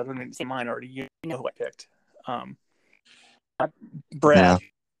 Right, so I didn't say mine already. You know who I picked. Brad. Yeah.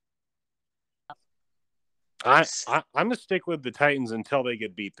 I'm gonna stick with the Titans until they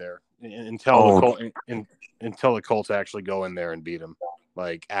get beat there. Until the Colts actually go in there and beat them.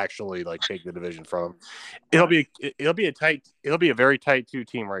 Actually take the division from them. It'll be a very tight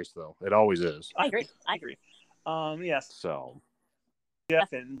 2-team race though. It always is. I agree. Yes. So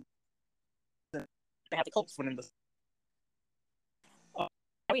Jeff and they have the Colts winning this.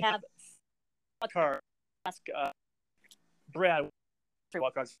 We have Brad.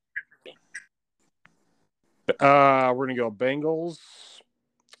 Wildcards. We're gonna go Bengals.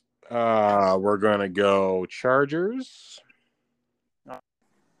 We're gonna go Chargers.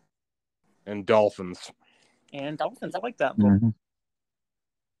 And Dolphins. I like that. Mm-hmm.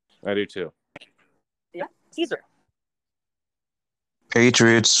 I do too. Yeah, Caesar.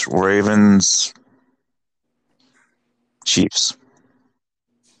 Patriots, Ravens, Chiefs.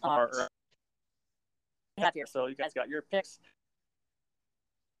 Have here. So you guys got your picks.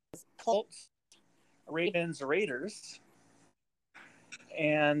 Colts, Ravens, Raiders,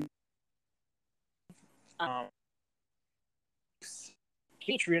 and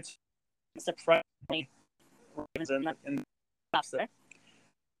Patriots. Surprisingly, Ravens in the tops there.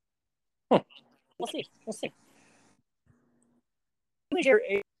 We'll see. Who is your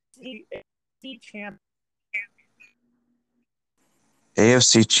AFC champion?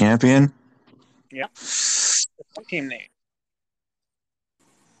 AFC champion? Yeah. What team name?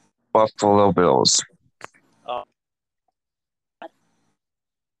 Buffalo Bills.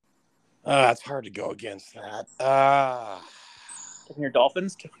 It's hard to go against that. Your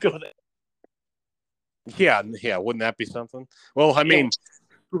Dolphins to go with it. Yeah. Wouldn't that be something? Well, I mean,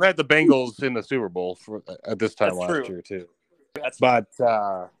 who had the Bengals in the Super Bowl at this time last year too? But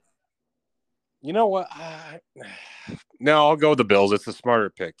you know what? No, I'll go with the Bills. It's a smarter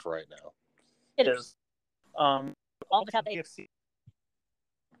pick for right now. It is. All of us have the AFC.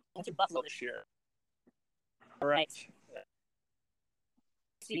 To Buffalo this year. All right.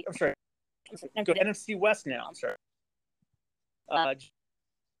 I'm sorry. I'm going to NFC West now. I'm sorry.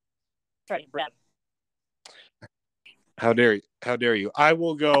 Sorry, Brad. How dare you? I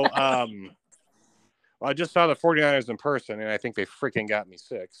will go. I just saw the 49ers in person, and I think they freaking got me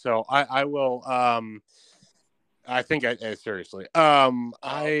sick. So I will. I think seriously. I'll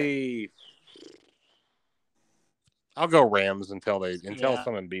go Rams until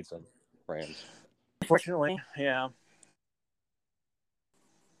someone beats them. Rams. Unfortunately, yeah.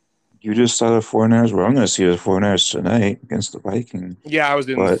 You just saw the 49ers. Well, I'm going to see the 49ers tonight against the Vikings. Yeah, I was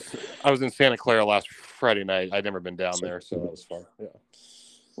in Santa Clara last Friday night. I'd never been down there, so that was fun. Yeah.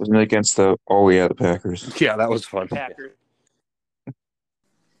 Wasn't it against the Packers? Yeah, that was fun. Packers.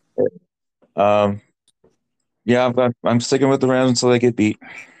 Yeah, I'm sticking with the Rams until they get beat.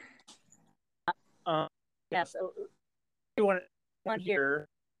 Yeah, so you want to hear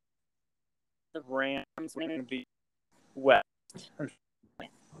the Rams winning the West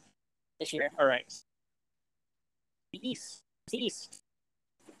this year. All right. The East.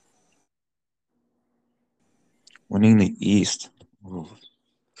 Winning the East. Ooh.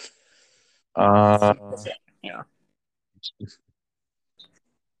 Yeah.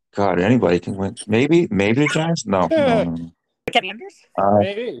 God, anybody can win. Maybe the Giants? No. Commanders?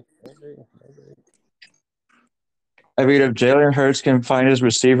 Maybe. I mean, if Jalen Hurts can find his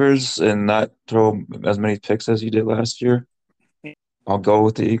receivers and not throw as many picks as he did last year, I'll go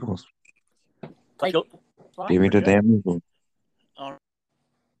with the Eagles. Give me the damn Eagles.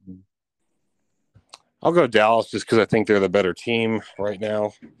 I'll go Dallas just because I think they're the better team right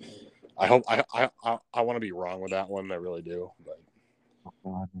now. I hope I want to be wrong with that one. I really do. But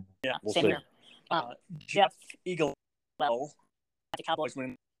yeah, we'll same see. here. Jeff Eagle level. The Cowboys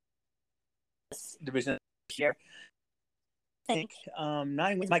win this division this year. I think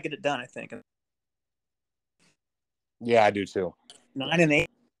 9 wins might get it done. I think. Yeah, I do too. 9 and 8 get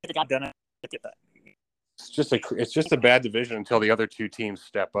the job done. I get that. It's just a bad division until the other two teams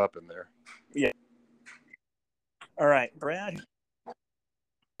step up in there. Yeah. All right, Brad.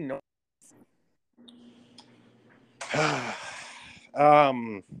 No.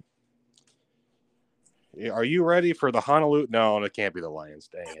 Are you ready for the Honolulu? No, it can't be the Lions.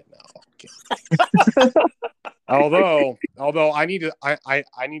 Dang it, no. although I need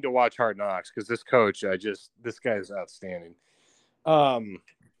to watch Hard Knocks because this coach, this guy is outstanding.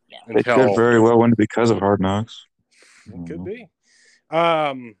 It could very well win because of Hard Knocks. It could be.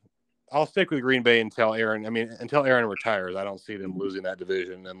 I'll stick with Green Bay until Aaron retires. I don't see them losing that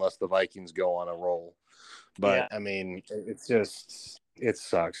division unless the Vikings go on a roll. But yeah. I mean, it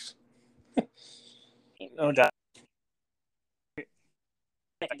sucks. No doubt.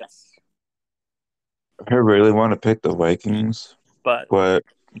 I really want to pick the Vikings, but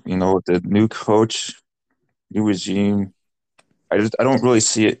you know, with the new coach, new regime, I don't really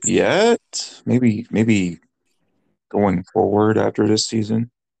see it yet. Maybe going forward after this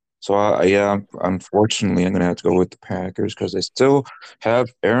season. So unfortunately, I'm gonna have to go with the Packers because they still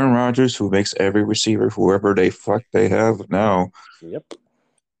have Aaron Rodgers, who makes every receiver, whoever they have now. Yep.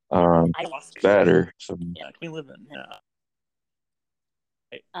 Better. So. Yeah, we live in.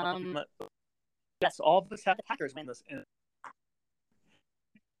 Yes, all of us have the Packers win this.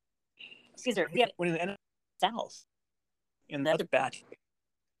 Caesar, we have winning the NFC South in the other batch.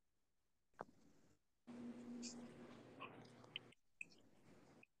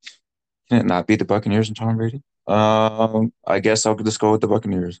 Can it not be the Buccaneers and Tom Brady? I guess I'll just go with the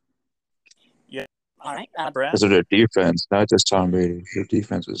Buccaneers. Yeah. All right, Brad. Because of their defense, not just Tom Brady. Their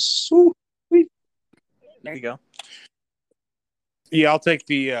defense is so sweet. There you go. Yeah, I'll take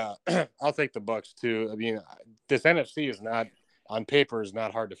the Bucks too. I mean, this NFC is not on paper is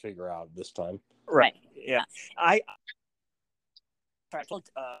not hard to figure out this time. Right. Yeah. I told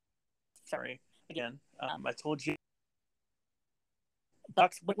again. I told you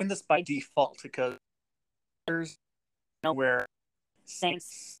Bucks win this by default because there's nowhere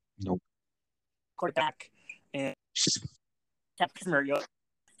Saints quarterback and Mariota.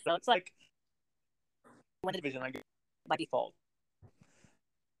 So it's like win the division by default.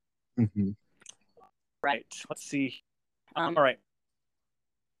 Mm-hmm. Right. Let's see. All right.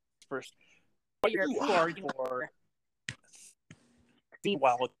 First, who are you for the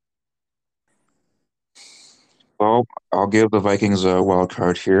wild? Well, I'll give the Vikings a wild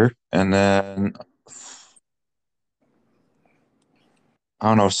card here, and then I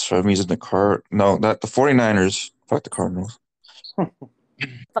don't know if for me is in the card. No, that the 49ers. Fuck the Cardinals.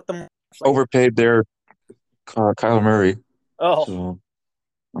 Fuck them. Overpaid their Kyler Murray. Oh. So,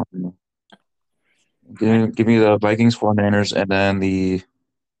 I don't know. Give me the Vikings, 49ers, and then the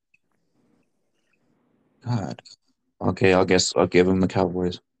God. Okay, I'll give them the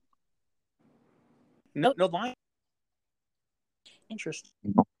Cowboys. No line. Interesting.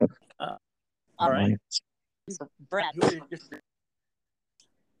 All right. Brad,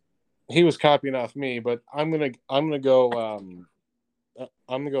 he was copying off me, but I'm gonna go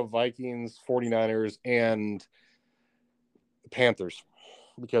Vikings, 49ers, and Panthers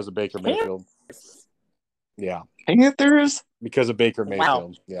because of Baker Mayfield. Yeah. Panthers? Because of Baker Mayfield.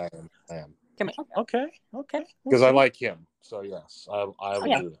 Wow. Yeah, I am. Okay. Because I like him. So yes, I will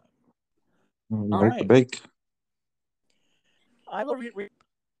do that. All right. The bake. I will read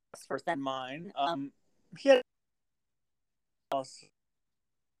first than mine. He had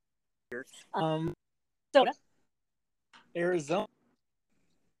Soda, Arizona,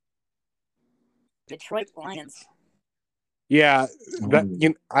 Detroit Lions. Yeah,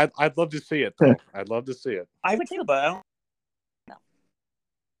 I'd love to see it though. I'd love to see it. I would too, but I don't.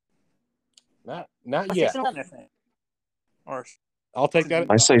 No. Not yet. Or I'll take that.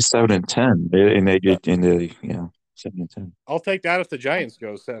 I say 7-10, and they get in the 7-10. I'll take that if the Giants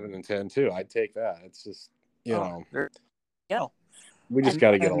go 7-10 too. I'd take that. It's just we just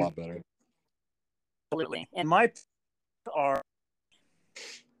got to get a lot better. Absolutely. And my picks are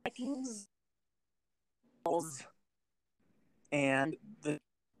Vikings, Bulls, and the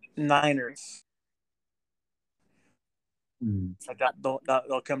Niners. like that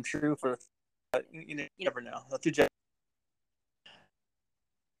they'll come true for. You never know. Let's do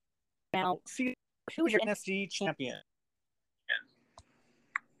now. See, who's your NFC champion?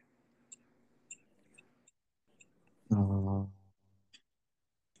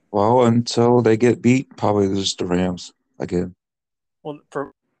 Well, until they get beat, probably just the Rams again. Well,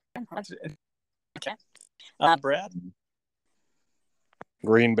 okay. Brad?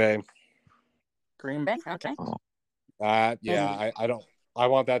 Green Bay. Green Bay? Okay. Yeah, I don't. I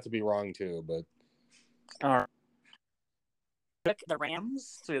want that to be wrong too, but. All right. Pick the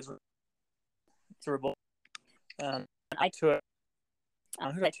Rams. So it's Super Bowl. I took.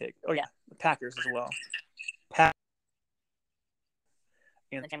 Who did I take? Oh yeah, the Packers as well.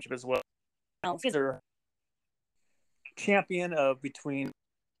 In the championship as well. These are champion of between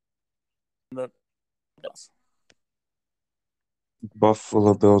the Bills.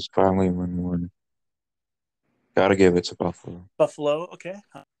 Buffalo Bills finally win one. Gotta give it to Buffalo. Buffalo, okay.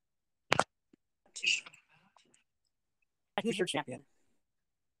 Who's your champion?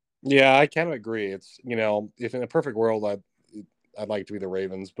 Yeah, I kind of agree. It's if in a perfect world, I'd like to be the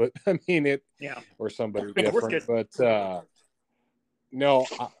Ravens, but I mean or somebody different. But no,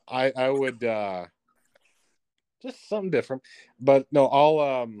 I would just something different. But no,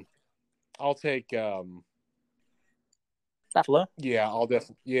 I'll take Buffalo. Yeah, I'll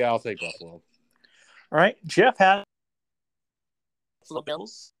take Buffalo. All right, Jeff has Buffalo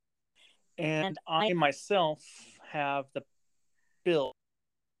Bills, and I myself have the Bills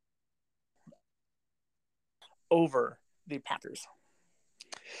over the Packers.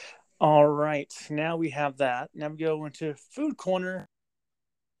 All right, now we have that. Now we go into food corner.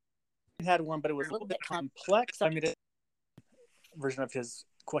 We had one, but it was a little bit complex. I made a version of his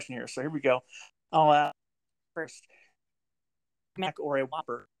question here. So here we go. I'll ask first, Mac or a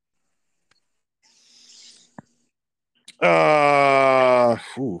Whopper?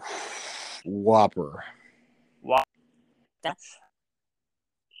 Whopper. That's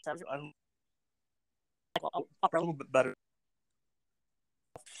Whopper a little bit better.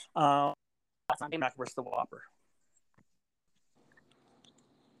 Mac versus the Whopper.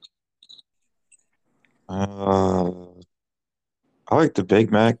 I like the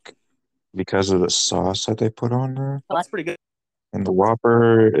Big Mac because of the sauce that they put on there. Oh, that's pretty good. And the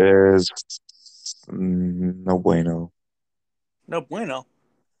Whopper is no bueno. No bueno.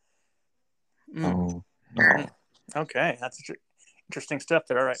 No. Okay, that's interesting stuff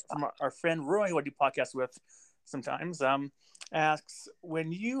there. All right, from our friend Roy, who I do podcasts with sometimes, asks,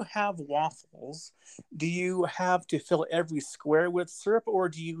 when you have waffles, do you have to fill every square with syrup, or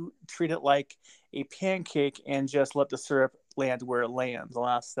do you treat it like a pancake and just let the syrup land where it lands? I'll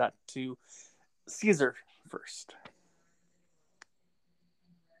ask that to Caesar first.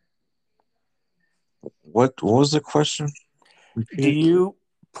 What was the question? Do you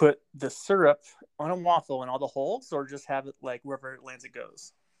put the syrup on a waffle in all the holes, or just have it like wherever it lands, it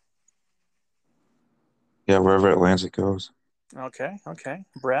goes? Yeah, wherever it lands, it goes. Okay.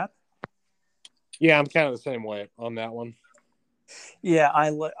 Brad? Yeah, I'm kind of the same way on that one. Yeah,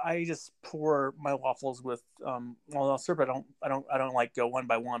 I just pour my waffles with syrup. I don't like go one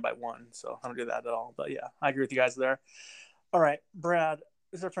by one, so I don't do that at all. But yeah, I agree with you guys there. All right, Brad,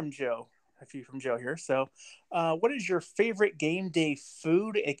 these are from Joe. A few from Joe here. So, what is your favorite game day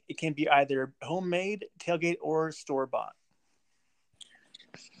food? It can be either homemade, tailgate, or store bought.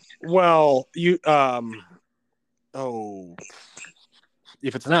 Well, if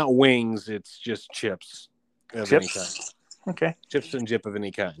it's not wings, it's just chips of any kind. Okay. Chips and dip of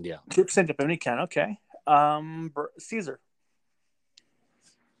any kind, yeah. Chips and dip of any kind, okay. Caesar.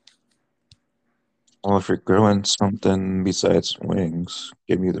 Well, if you're grilling something besides wings,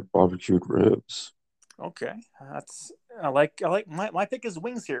 give me the barbecued ribs. Okay, I like my pick is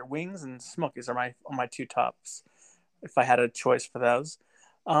wings here. Wings and Smokies are my two tops. If I had a choice for those.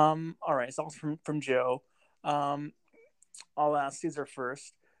 All right, it's all from Joe. I'll ask Caesar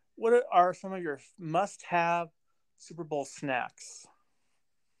first. What are some of your must-have Super Bowl snacks?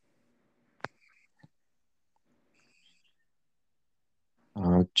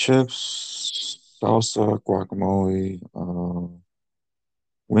 Chips, salsa, guacamole,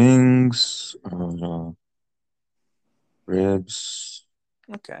 wings, ribs.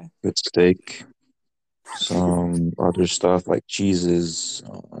 Okay. Good steak. Some other stuff like cheeses.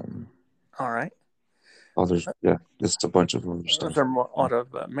 All right. Others, yeah, just a bunch of other stuff. Those are a lot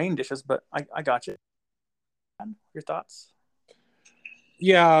of main dishes, but I got you. Your thoughts?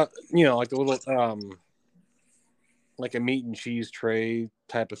 Yeah, like the little like a meat and cheese tray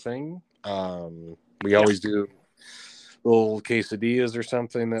type of thing. We always do little quesadillas or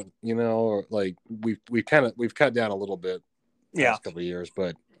something that or like we've cut down a little bit past couple of years.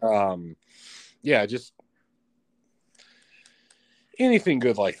 But yeah, just anything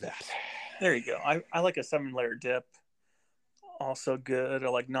good like that. There you go. I like a 7-layer dip. Also good. I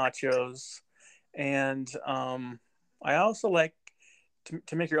like nachos. And I also like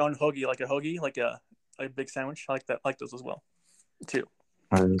to make your own hoagie, like a big sandwich. I like those as well, too.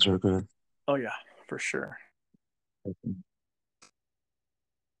 Those are good. Oh yeah, for sure.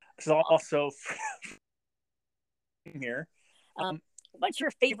 So also here, what's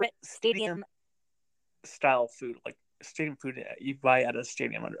your favorite stadium style food? Like stadium food you buy at a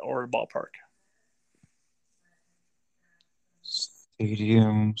stadium or a ballpark?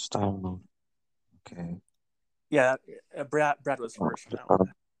 Stadium style. Okay. Yeah, Brad was first on that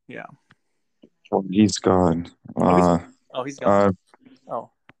one. Yeah. Oh, he's gone. He's gone.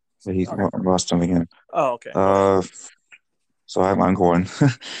 He lost him again. Oh, okay. So I'm going.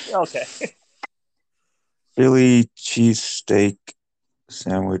 Okay. Philly cheesesteak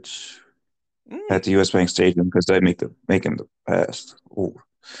sandwich at the U.S. Bank Stadium because they make him the best. Ooh.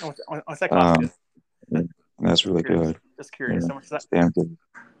 What's that cost? That's really good. Just curious. How much is that? Damn good.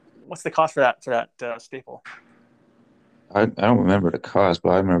 What's the cost for that staple? I don't remember the cost,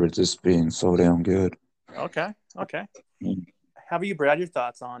 but I remember just being so damn good. Okay. How about you, Brad? Your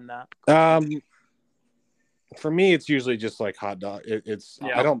thoughts on that? For me, it's usually just like hot dog.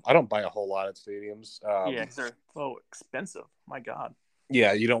 I don't buy a whole lot at stadiums. Because they're so expensive. My God.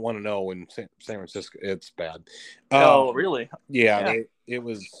 Yeah, you don't want to know in San Francisco. It's bad. Oh, really? Yeah. It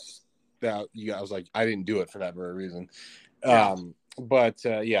was that. I was like, I didn't do it for that very reason. But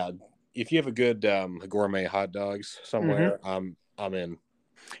if you have a good gourmet hot dogs somewhere, I'm in.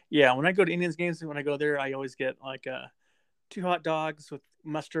 Yeah, when I go to Indians games, when I go there, I always get like 2 hot dogs with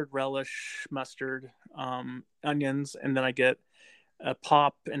mustard relish, onions, and then I get a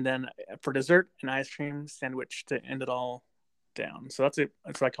pop, and then for dessert, an ice cream sandwich to end it all down. So that's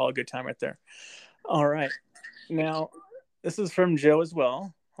what I call a good time right there. All right. Now, this is from Joe as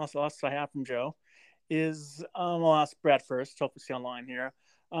well. Also, I have from Joe is I'll ask Brad first. Hopefully, see online here.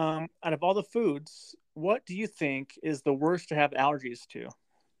 Out of all the foods, what do you think is the worst to have allergies to?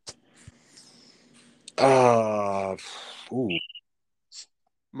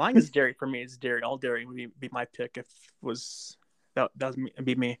 Mine is dairy. For me, it's dairy. All dairy would be my pick if it was that would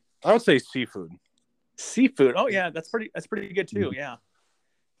be me. I would say seafood. Seafood. Oh yeah, that's pretty good too. Yeah.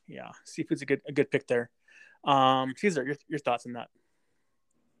 Seafood's a good pick there. Caesar, your thoughts on that?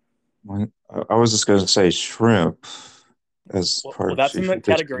 I was just gonna say shrimp as part of that's seafood. In the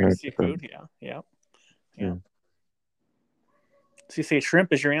category of seafood. Yeah. So you say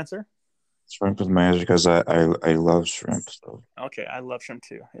shrimp is your answer? Shrimp is my answer because I love shrimp. So. Okay, I love shrimp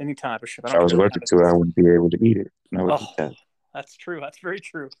too. Any type of shrimp. If I was allergic to it, I wouldn't be able to eat it. I would eat that. That's true. That's very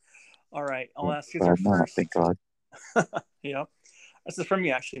true. All right, I'll ask Caesar first. Thank God. Yeah, this is from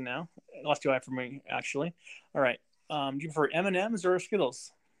me actually. Now, last 2 for me actually. All right. Do you prefer M&Ms or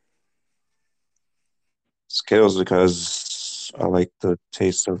Skittles? Skittles because I like the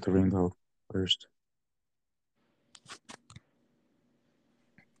taste of the rainbow first.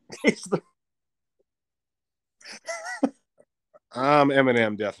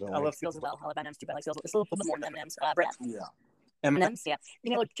 M&M definitely. I love Skittles as well. I love M&Ms too, but I like Skittles. It's a little bit more than M&Ms. Brad. Yeah. M&Ms, yeah.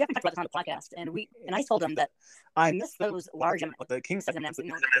 Jeff talked about this on the podcast, and I told him that I miss those large M&Ms. The King size M&Ms. They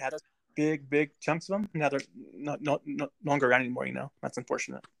had those big chunks of them. Now they're not longer around anymore. That's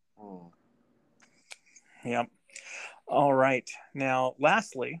unfortunate. Yeah. All right. Now,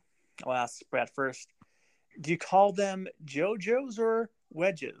 lastly, I'll ask Brad first. Do you call them JoJo's or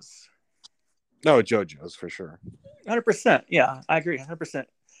wedges? No, JoJo's for sure. 100%. Yeah, I agree. 100%.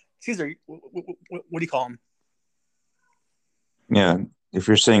 Caesar, what do you call them? Yeah, if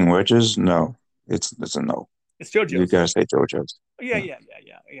you're saying wedges, no, it's a no. It's JoJo's. You gotta say JoJo's. Yeah.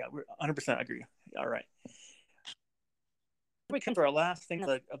 We're 100% agree. All right. We come to our last thing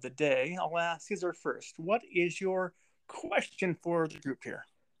of the day. I'll ask Caesar first. What is your question for the group here?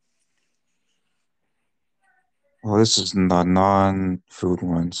 Well, this is the non-food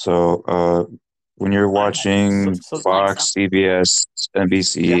one. So, when you're watching Fox, CBS,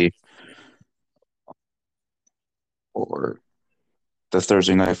 NBC, or the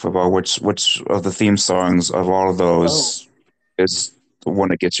Thursday Night Football, which of the theme songs of all of those is the one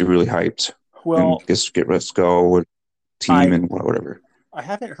that gets you really hyped? Well, and let's go with team and whatever. I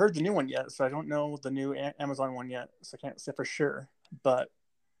haven't heard the new one yet, so I don't know the new Amazon one yet, so I can't say for sure. But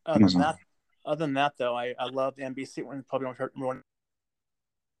other than that, though, I love the NBC one. Probably don't hurt everyone.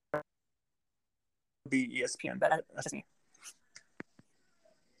 Be ESPN, but that's just me.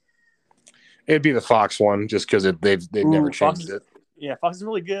 It'd be the Fox one, just because they've never changed it. Yeah, Fox is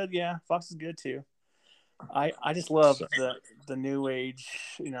really good. Yeah, Fox is good too. I just love the new age,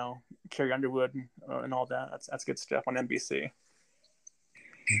 Carrie Underwood and all that. That's good stuff on NBC.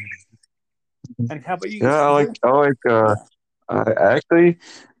 And how about you? Yeah, actually,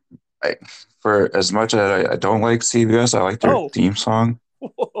 for as much as I don't like CBS, I like their theme song.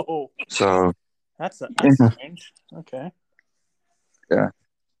 Whoa. So that's strange. Okay. Yeah.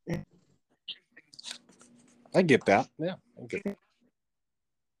 I get that. Yeah, I get that.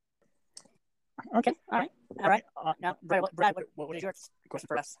 Okay. All right. Now, Brad, what is your question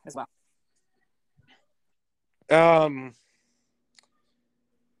for us as well?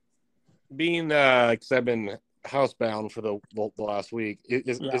 Being because I've been housebound for the last week,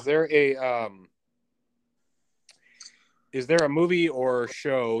 is there a movie or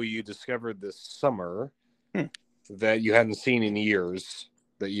show you discovered this summer that you hadn't seen in years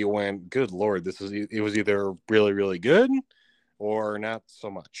that you went, good Lord, it was either really, really good or not so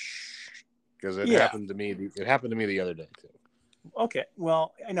much? Because it happened to me. It happened to me the other day too. Okay,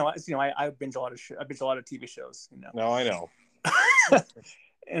 well, I know. I binge a lot of TV shows. No, I know.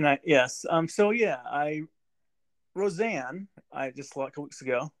 And Roseanne. I just a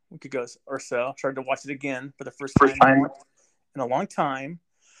week ago or so, started to watch it again for the first time in a long time.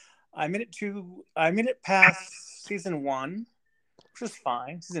 I made it past season 1, which was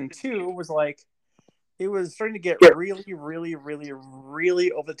fine. Season 2 was it was starting to get really, really, really,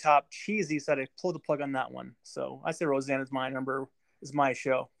 really over the top cheesy, so I pulled the plug on that one. So I say Roseanne is my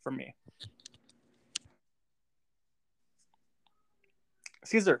show for me.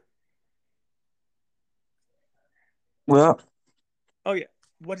 Caesar. Well. Oh yeah.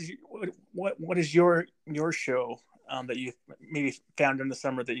 What is your show that you maybe found in the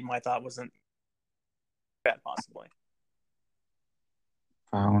summer that you might thought wasn't bad, possibly?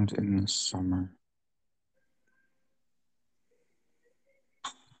 Found in the summer.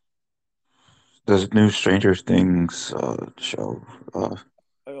 The new Stranger Things show. Did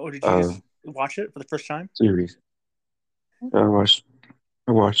you just watch it for the first time? Series. I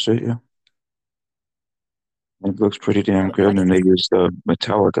watched it, yeah. It looks pretty damn good, and they used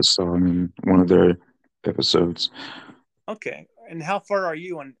Metallica song in one of their episodes. Okay, and how far are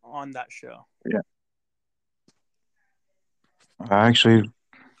you on that show? Yeah. I'm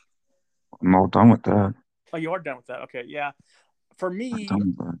all done with that. Oh, you are done with that? Okay, yeah. For me,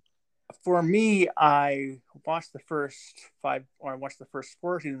 I watched the first 5, or I watched the first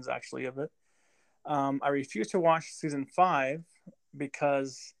 4 seasons actually of it. I refuse to watch season 5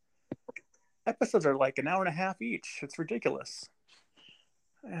 because episodes are like an hour and a half each. It's ridiculous.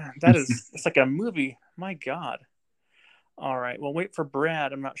 It's like a movie. My God. All right. Well, wait for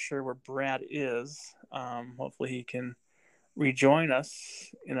Brad. I'm not sure where Brad is. Hopefully he can rejoin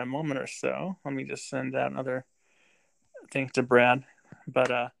us in a moment or so. Let me just send out another thing to Brad.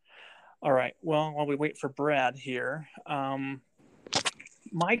 But all right. Well, while we wait for Brad here,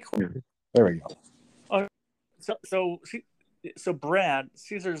 Michael. There we go. So Brad,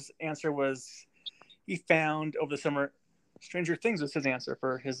 Caesar's answer was he found over the summer. Stranger Things was his answer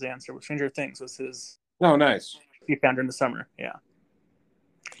for his answer. Stranger Things was his. Oh, nice. He found her in the summer. Yeah.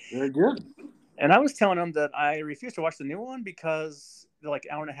 Very good. And I was telling him that I refuse to watch the new one because they're like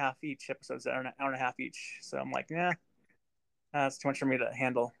hour and a half each. Episodes are an hour and a half each. So I'm like, nah, that's too much for me to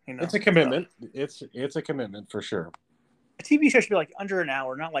handle. It's a commitment. So, it's a commitment for sure. A TV show should be like under an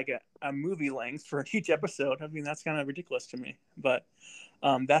hour, not like a movie length for each episode. I mean, that's kind of ridiculous to me. But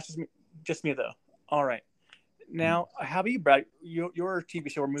that's just me though. All right. Now, how about you, Brad? Your TV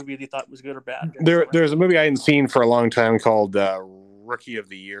show or movie you thought was good or bad? There's a movie I hadn't seen for a long time called Rookie of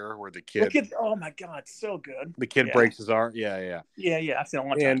the Year, where the kid. Oh my God, so good. The kid breaks his arm. Yeah. I've seen it a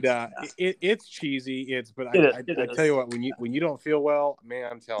long time. And it's cheesy. I tell you what, when you don't feel well,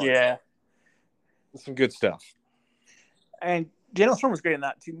 man, I'm telling you. Yeah. Some good stuff. And Daniel Stern was great in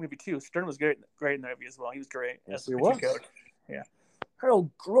that movie too. Stern was great in the movie as well. He was great. Yes, he was. Coach. Yeah.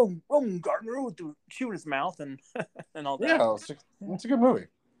 Harold Gardner with the chew in his mouth and all that. Yeah, it's a good movie.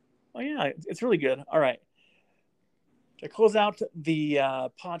 Oh yeah, it's really good. All right. To close out the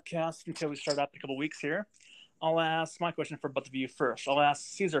podcast until we start up in a couple weeks here, I'll ask my question for both of you first. I'll ask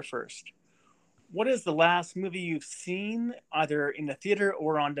Caesar first. What is the last movie you've seen, either in the theater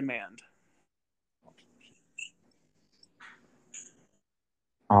or on demand?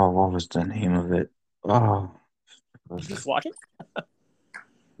 Oh, what was the name of it? Oh. Did you just watch it?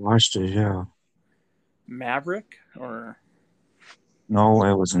 Watched it, yeah. Maverick or? No,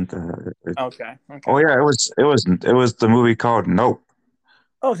 it wasn't that. Okay. Oh yeah, it was the movie called Nope.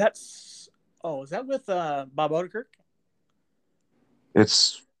 Oh, is that with Bob Odenkirk?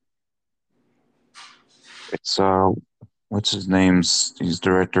 It's what's his name? He's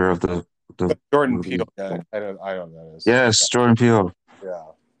director of the the Jordan movie. Peele guy. I don't know. Yes, Jordan Peele. Yeah.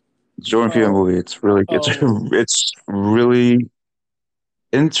 Jordan Peele movie. It's really it's really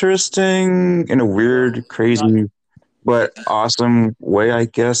interesting in a weird, crazy, but awesome way, I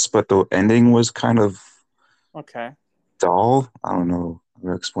guess. But the ending was kind of dull. I don't know how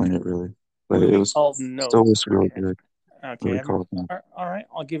to explain it really, but it was still was really good. Okay. All right.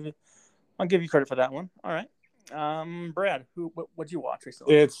 I'll give you credit for that one. All right. Brad, what'd you watch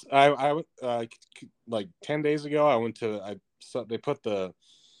recently? It's I like 10 days ago. I went to they put the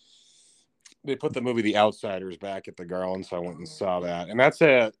movie The Outsiders back at the Garland, so I went and saw that, and that's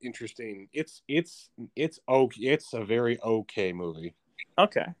a interesting. It's okay. It's a very okay movie.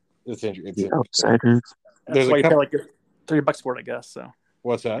 Okay. It's The Outsiders. That's why you pay like $30 for it, I guess. So.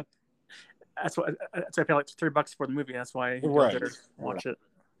 What's that? That's why I pay like $30 for the movie. That's why you go there to watch it.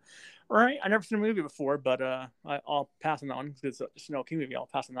 All right, I've never seen a movie before, but I'll pass on that one because it's a Snow King movie. I'll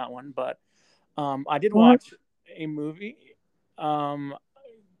pass on that one, but I did watch a movie a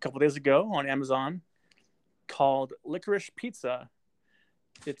couple days ago on Amazon called Licorice Pizza.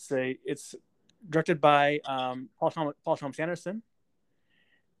 It's directed by Paul Thomas Anderson,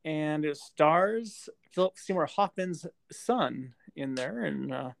 and it stars Philip Seymour Hoffman's son in there,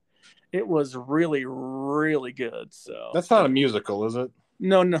 and it was really, really good. So that's not a musical, is it?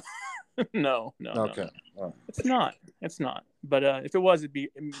 No. No. Okay. No. It's not. But if it was, it'd be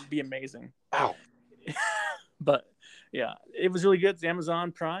amazing. Ow. But yeah, it was really good. It's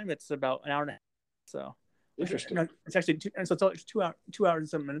Amazon Prime. It's about an hour and a half. So interesting. It's actually it's 2 hours and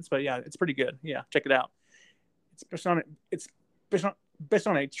 7 minutes. But yeah, it's pretty good. Yeah, check it out. It's based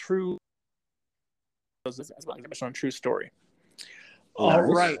on a true. Based on a true story. Nice. All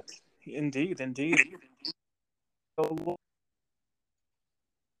right. Indeed. So,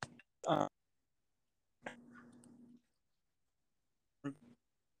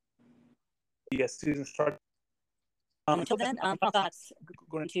 yes, season started. Until then, final thoughts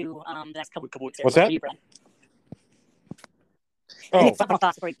going to the next couple weeks. What's that? Oh, final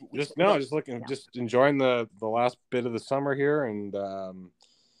thoughts just enjoying the last bit of the summer here, and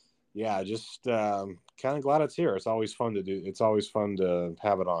just kind of glad it's here. It's always fun to do. It's always fun to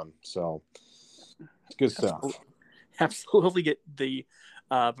have it on. So it's good stuff. Absolutely, get the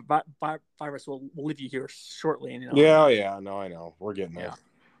virus will leave you here shortly. And, Yeah. No, I know. We're getting there. Yeah,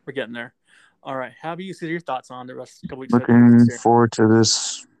 we're getting there. All right. How do you see your thoughts on the rest of the couple weeks? Looking forward to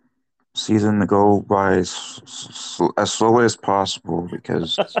this season to go by as slowly as possible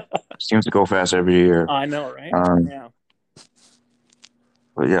because it seems to go fast every year. I know, right? Yeah.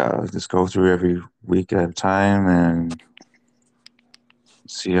 But yeah, just go through every week at a time and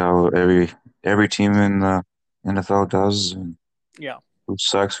see how every team in the NFL does, and who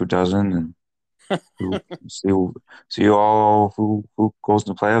sucks, who doesn't, and see all who goes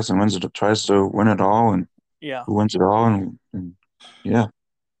to the playoffs and tries to win it all, and who wins it all, and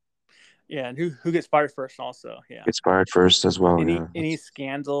and who gets fired first also. Gets fired first as well. Any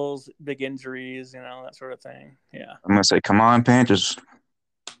scandals, big injuries, that sort of thing. I'm gonna say, come on, Panthers.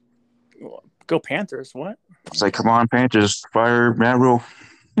 Go Panthers! What? It's like, come on, Panthers! Fire Matt Rule.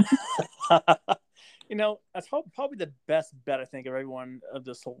 That's probably the best bet I think of everyone of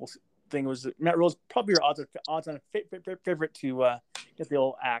this whole thing was that Matt Rule's probably your odds on favorite to get the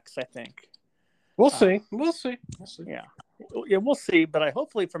old axe. I think. We'll see. Yeah, we'll see. But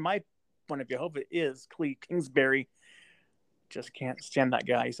hopefully, from my point of view, I hope it is Clee Kingsbury. Just can't stand that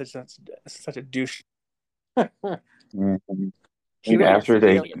guy. He's such a douche. After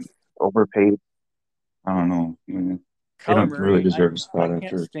they overpaid, I don't know. They don't really deserve a spot after. I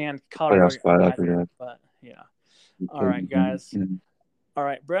can't stand playoff spot after that. But yeah. All right, guys. All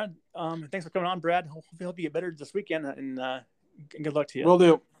right, Brad. Thanks for coming on, Brad. Hopefully, you get better this weekend, and good luck to you. Will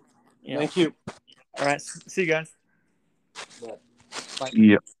do. Thank you. All right. See you guys. Bye.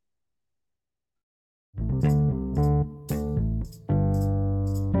 Yeah.